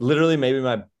 Literally, maybe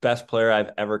my best player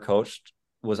I've ever coached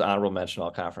was honorable mention all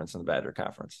conference in the Badger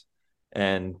conference,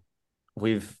 and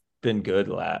we've been good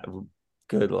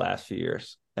the last few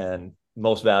years. And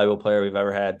most valuable player we've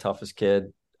ever had, toughest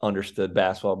kid, understood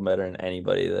basketball better than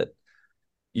anybody. That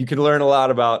you can learn a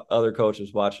lot about other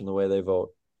coaches watching the way they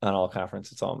vote on all conference.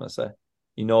 That's all I'm gonna say.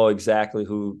 You know exactly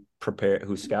who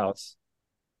scouts.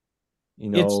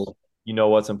 You It's know you know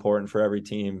what's important for every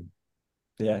team.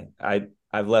 Yeah,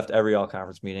 I've left every all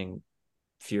conference meeting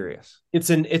furious. it's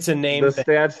a name The thing.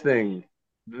 stats thing,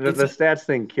 It's the stats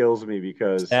thing kills me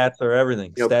because Stats are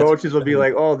everything. Stats coaches will are be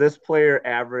everything. like, "Oh, this player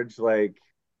averaged like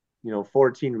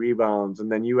 14 rebounds,"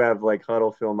 and then you have like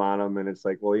huddle film on him, and it's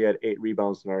like, "Well, he had 8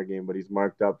 rebounds in our game, but he's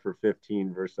marked up for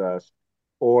 15 versus us,"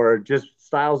 or just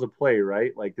styles of play,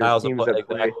 right? Like there's Styles of teams play. that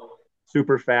play Exactly.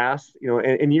 super fast.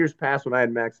 In years past when I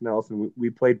had Max Nelson, we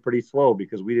played pretty slow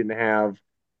because we didn't have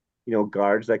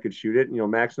guards that could shoot it.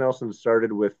 Max Nelson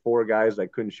started with four guys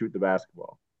that couldn't shoot the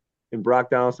basketball. And Brock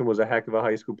Donaldson was a heck of a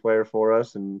high school player for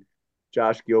us, and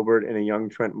Josh Gilbert and a young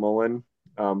Trent Mullen.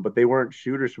 But they weren't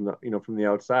shooters from the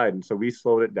outside, and so we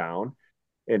slowed it down.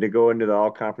 And to go into the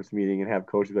all conference meeting and have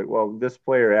coaches like, well, this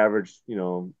player averaged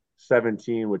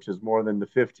 17, which is more than the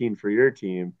 15 for your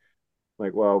team.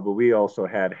 Like, well, but we also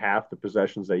had half the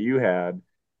possessions that you had,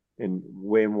 and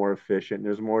way more efficient.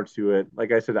 There's more to it.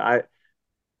 Like I said,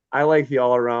 I like the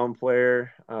all around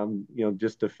player.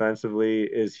 Just defensively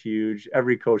is huge.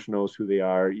 Every coach knows who they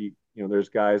are. There's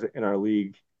guys in our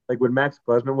league. Like when Max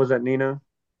Klesman was at Nina,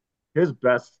 his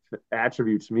best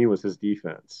attribute to me was his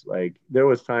defense. Like there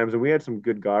was times and we had some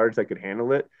good guards that could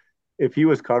handle it. If he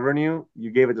was covering you,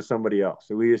 you gave it to somebody else.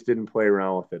 So we just didn't play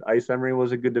around with it. Ice Emery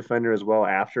was a good defender as well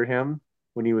after him.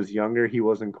 When he was younger, he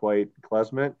wasn't quite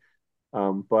Klesman.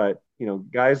 But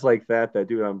guys like that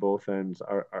do it on both ends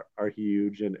are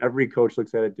huge, and every coach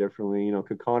looks at it differently.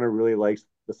 Kakana really likes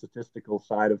the statistical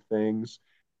side of things,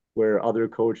 where other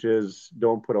coaches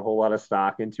don't put a whole lot of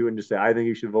stock into it and just say, "I think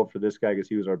you should vote for this guy because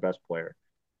he was our best player."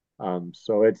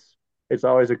 So it's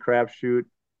always a crapshoot,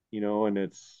 and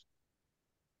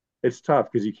it's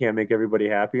tough because you can't make everybody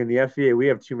happy. In the FVA, we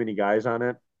have too many guys on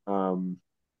it.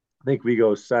 I think we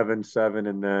go 7-7,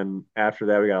 and then after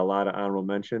that, we got a lot of honorable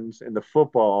mentions. And the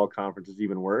football all conference is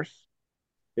even worse.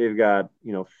 They've got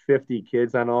 50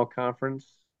 kids on all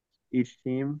conference each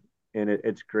team, and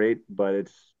it's great, but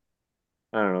it's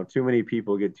I don't know, too many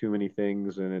people get too many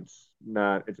things, and it's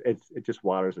not it just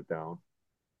waters it down.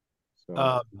 So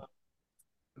um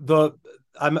the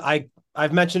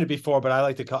I've mentioned it before, but I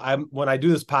like to call I'm when I do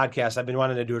this podcast, I've been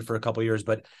wanting to do it for a couple of years,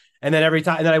 but and then every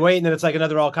time and then I wait and then it's like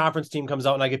another all conference team comes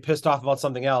out and I get pissed off about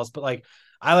something else. But like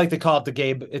I like to call it the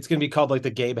Gabe, it's gonna be called like the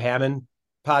Gabe Hammond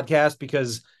podcast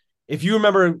because if you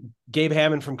remember Gabe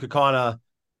Hammond from Kakana,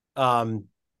 um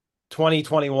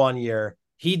 2021 year,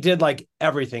 he did like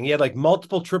everything. He had like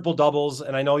multiple triple doubles,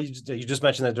 and I know you just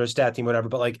mentioned that their stat team, whatever,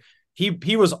 but like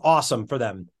he was awesome for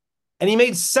them, and he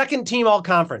made second team all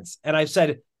conference. And I've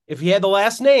said if he had the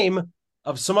last name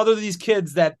of some other of these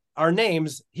kids that are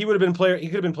names, he would have been player. He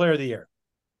could have been player of the year.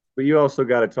 but you also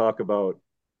got to talk about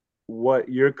what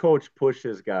your coach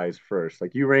pushes guys first.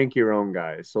 Like you rank your own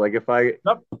guys. So like if I,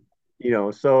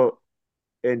 Yep. so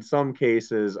in some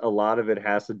cases, a lot of it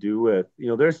has to do with,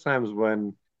 there's times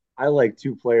when I like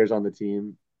two players on the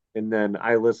team and then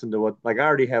I listen to what, like, I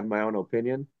already have my own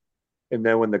opinion. And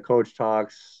then when the coach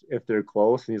talks, if they're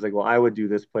close and he's like, well, I would do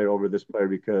this player over this player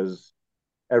because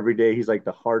every day. He's like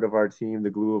the heart of our team, the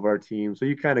glue of our team. So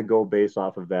you kind of go based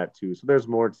off of that too. So there's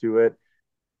more to it.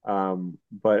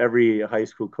 But every high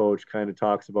school coach kind of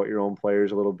talks about your own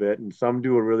players a little bit, and some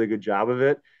do a really good job of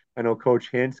it. I know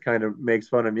Coach Hintz kind of makes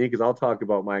fun of me because I'll talk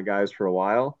about my guys for a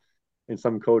while, and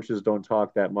some coaches don't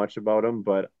talk that much about them.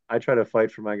 But I try to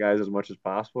fight for my guys as much as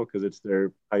possible because it's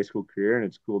their high school career and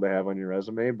it's cool to have on your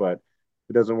resume. But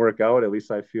if it doesn't work out, at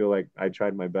least I feel like I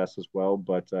tried my best as well.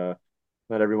 But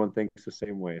not everyone thinks the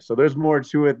same way. So there's more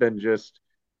to it than just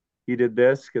he did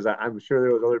this because I'm sure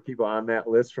there was other people on that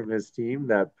list from his team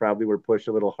that probably were pushed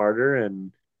a little harder.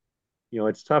 And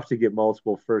it's tough to get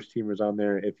multiple first teamers on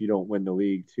there if you don't win the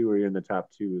league too, or you're in the top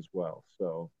two as well.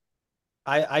 So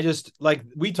I just like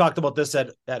we talked about this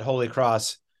at Holy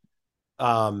Cross.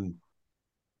 Um,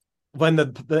 when the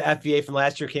FVA from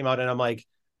last year came out, and I'm like,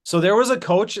 so there was a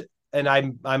coach, and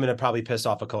I'm gonna probably piss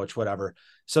off a coach, whatever.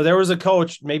 So there was a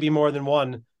coach, maybe more than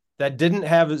one, that didn't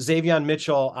have Xavier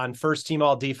Mitchell on first team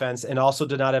all defense, and also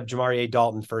did not have Jamari A.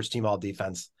 Dalton first team all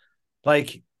defense.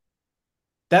 Like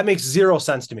that makes zero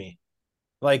sense to me.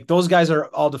 Like those guys are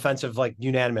all defensive, like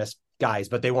unanimous guys,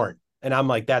 but they weren't. And I'm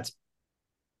like, that's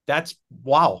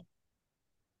wow.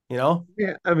 You know?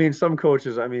 yeah, I mean, some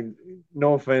coaches. I mean,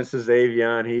 no offense to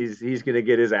Xavier, he's gonna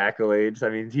get his accolades. I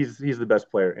mean, he's the best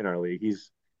player in our league.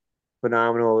 He's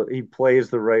phenomenal. He plays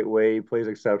the right way. He plays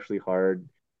exceptionally hard.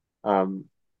 Um,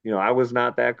 I was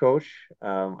not that coach.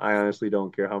 I honestly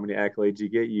don't care how many accolades you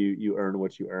get. You earn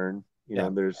what you earn. Yeah.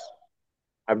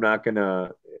 I'm not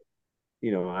gonna.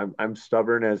 I'm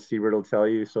stubborn as Siebert will tell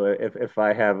you. So if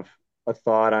I have a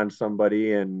thought on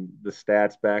somebody and the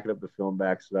stats back it up, the film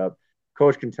backs it up,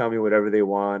 coach can tell me whatever they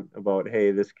want about,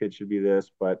 hey, this kid should be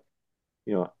this, but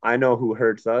I know who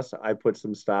hurts us. I put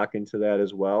some stock into that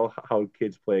as well, how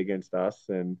kids play against us,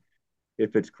 and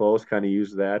if it's close, kind of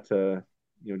use that to,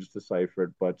 just decipher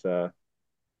it. But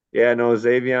yeah, no,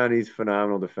 Xavier, he's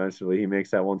phenomenal defensively. He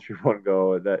makes that 1-3-1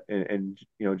 go. And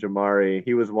Jamari,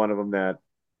 he was one of them that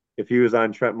if he was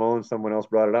on Trent Mullen, someone else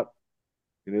brought it up.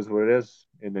 It is what it is,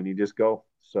 and then you just go.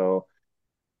 So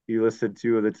he listed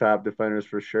two of the top defenders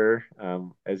for sure.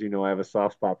 As you know, I have a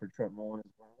soft spot for Trent Mullen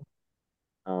as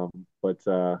well.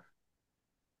 But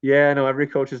yeah, no, every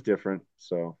coach is different.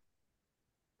 So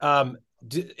Um,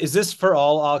 is this for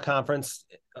all conference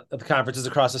the conferences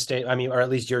across the state? I mean, or at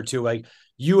least year two, like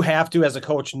you have to, as a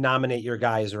coach, nominate your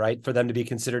guys, right? For them to be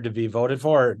considered to be voted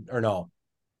for or no?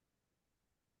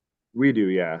 we do,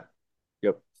 yeah.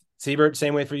 Yep. Siebert,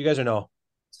 same way for you guys or no?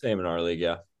 Same in our league,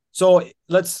 yeah. So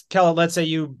let's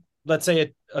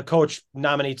say a coach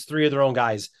nominates three of their own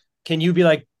guys. Can you be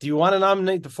like, do you want to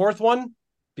nominate the fourth one?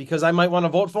 Because I might want to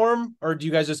vote for him, or do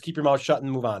you guys just keep your mouth shut and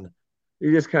move on?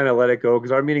 You just kind of let it go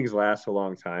because our meetings last a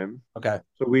long time. Okay.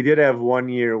 So we did have one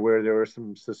year where there were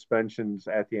some suspensions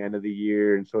at the end of the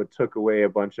year, and so it took away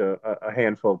a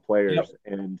handful of Yep. players.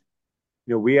 And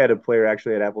we had a player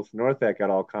actually at Appleton North that got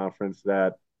all conference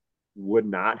that would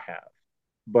not have,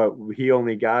 but he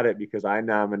only got it because I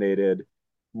nominated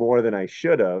more than I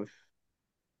should have,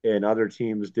 and other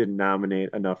teams didn't nominate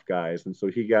enough guys, and so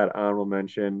he got honorable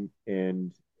mention,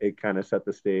 and it kind of set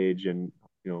the stage. And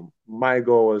my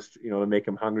goal was to make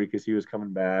him hungry because he was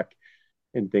coming back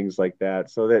and things like that.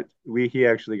 So that he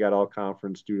actually got all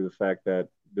conference due to the fact that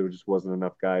there just wasn't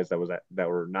enough guys that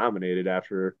were nominated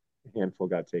after a handful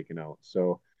got taken out.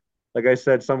 So, like I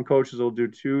said, some coaches will do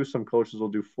two, some coaches will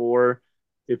do four.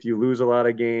 If you lose a lot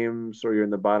of games or you're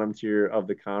in the bottom tier of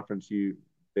the conference,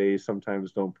 they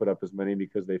sometimes don't put up as many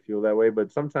because they feel that way.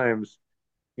 But sometimes,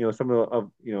 some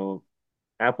of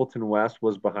Appleton West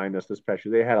was behind us this past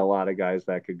year. They had a lot of guys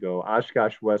that could go.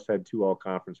 Oshkosh West had two all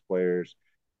conference players.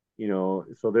 So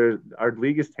our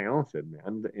league is talented,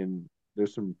 man, and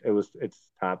it's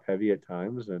top heavy at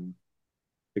times, and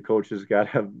the coaches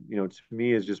got to, to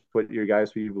me, is just put your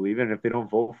guys who you believe in. And if they don't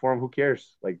vote for them, who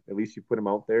cares? Like, at least you put them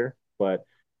out there. But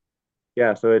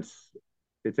yeah, so it's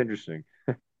interesting.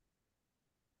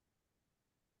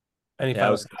 Any Yeah, I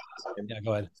final? was Yeah,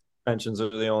 go ahead. pensions are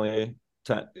the only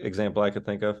example I could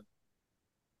think of.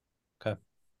 Okay.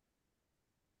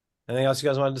 Anything else you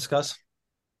guys want to discuss?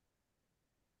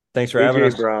 Thanks for having AJ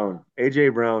us. Brown.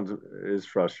 AJ Brown is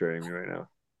frustrating me right now.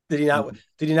 Did he not?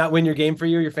 Did he not win your game for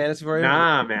you? Your fantasy for you?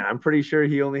 Nah, man, I'm pretty sure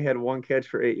he only had one catch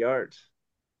for 8 yards.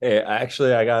 Hey,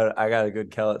 actually, I got a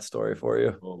good Kellett story for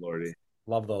you. Oh lordy.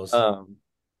 Love those.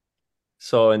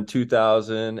 So in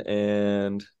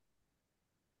 2010,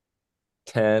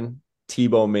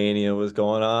 Tebow mania was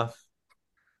going off,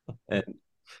 and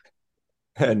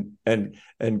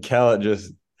and Kellett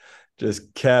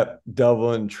just kept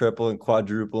doubling, tripling,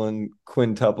 quadrupling,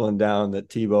 quintupling down that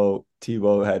Tebow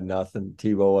Tebow had nothing.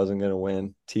 Tebow wasn't going to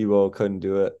win. Tebow couldn't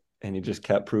do it, and he just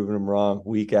kept proving him wrong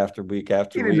week after week He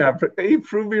after did week. not. He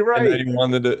proved me And then right.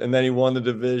 he won the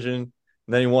division.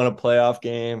 And then he won a playoff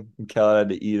game. And Kellett had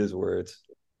to eat his words.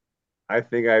 I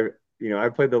think I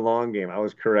played the long game. I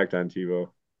was correct on Tebow.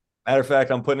 Matter of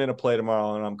fact, I'm putting in a play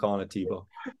tomorrow, and I'm calling it Tebow.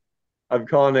 I'm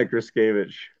calling it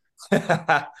Griskevich.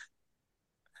 There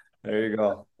you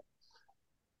go.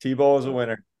 Tebow is a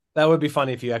winner. That would be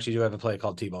funny if you actually do have a play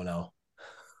called Tebow now.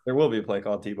 There will be a play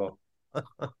called Tebow.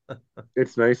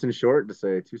 It's nice and short to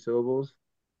say 2 syllables.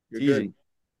 You're It's easy. good.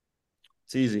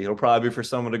 It's easy. It'll probably be for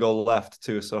someone to go left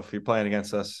too. So if you're playing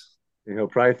against us, And he'll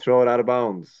probably throw it out of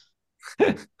bounds.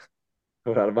 Throw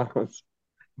it out of bounds.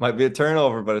 might be a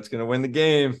turnover, but it's going to win the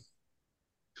game.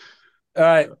 All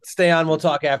right, stay on. We'll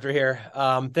talk after here.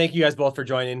 Thank you guys both for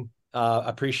joining.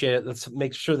 Appreciate it. Let's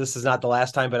make sure this is not the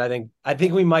last time, but I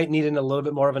think we might need a little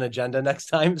bit more of an agenda next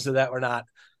time so that we're not,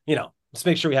 let's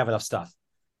make sure we have enough stuff.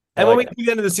 And when we get to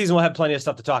the end of the season, we'll have plenty of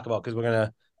stuff to talk about because we're going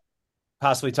to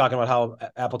possibly talk about how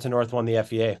Appleton North won the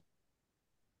FEA.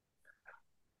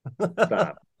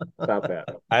 Stop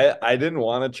that. I didn't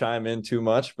want to chime in too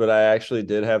much, but I actually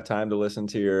did have time to listen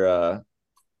to your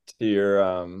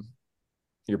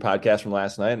podcast from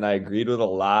last night, and I agreed with a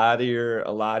lot of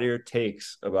your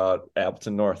takes about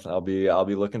Appleton North. I'll be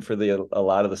looking for a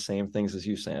lot of the same things as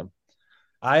you, Sam.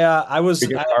 Are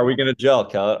we going to gel,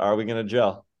 Kellett? Are we going to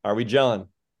gel? Are we gelling?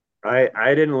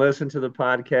 I didn't listen to the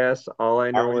podcast. All I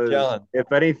know is gelling?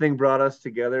 if anything brought us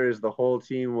together is the whole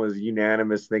team was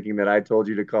unanimous thinking that I told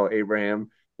you to call Abraham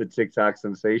the TikTok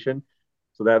sensation.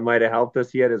 So that might have helped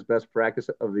us. He had his best practice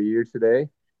of the year today.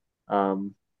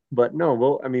 But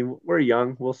no, we're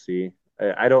young. We'll see.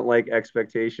 I don't like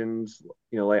expectations.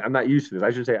 I'm not used to this. I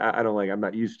should say I'm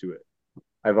not used to it.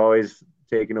 I've always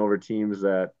taken over teams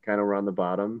that kind of were on the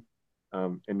bottom,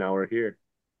 and now we're here.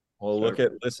 Well,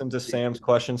 listen to Sam's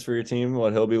questions for your team,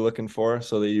 what he'll be looking for,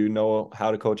 so that you know how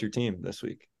to coach your team this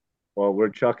week. Well, we're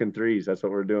chucking threes. That's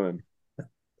what we're doing.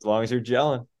 As long as you're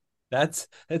gelling. It's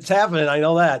happening. I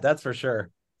know that. That's for sure.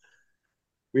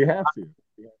 We have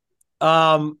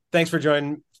to. Thanks for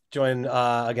joining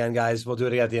again, guys. We'll do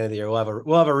it again at the end of the year. We'll have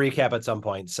a recap at some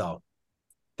point. So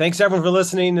thanks everyone for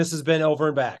listening. This has been Over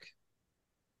and Back.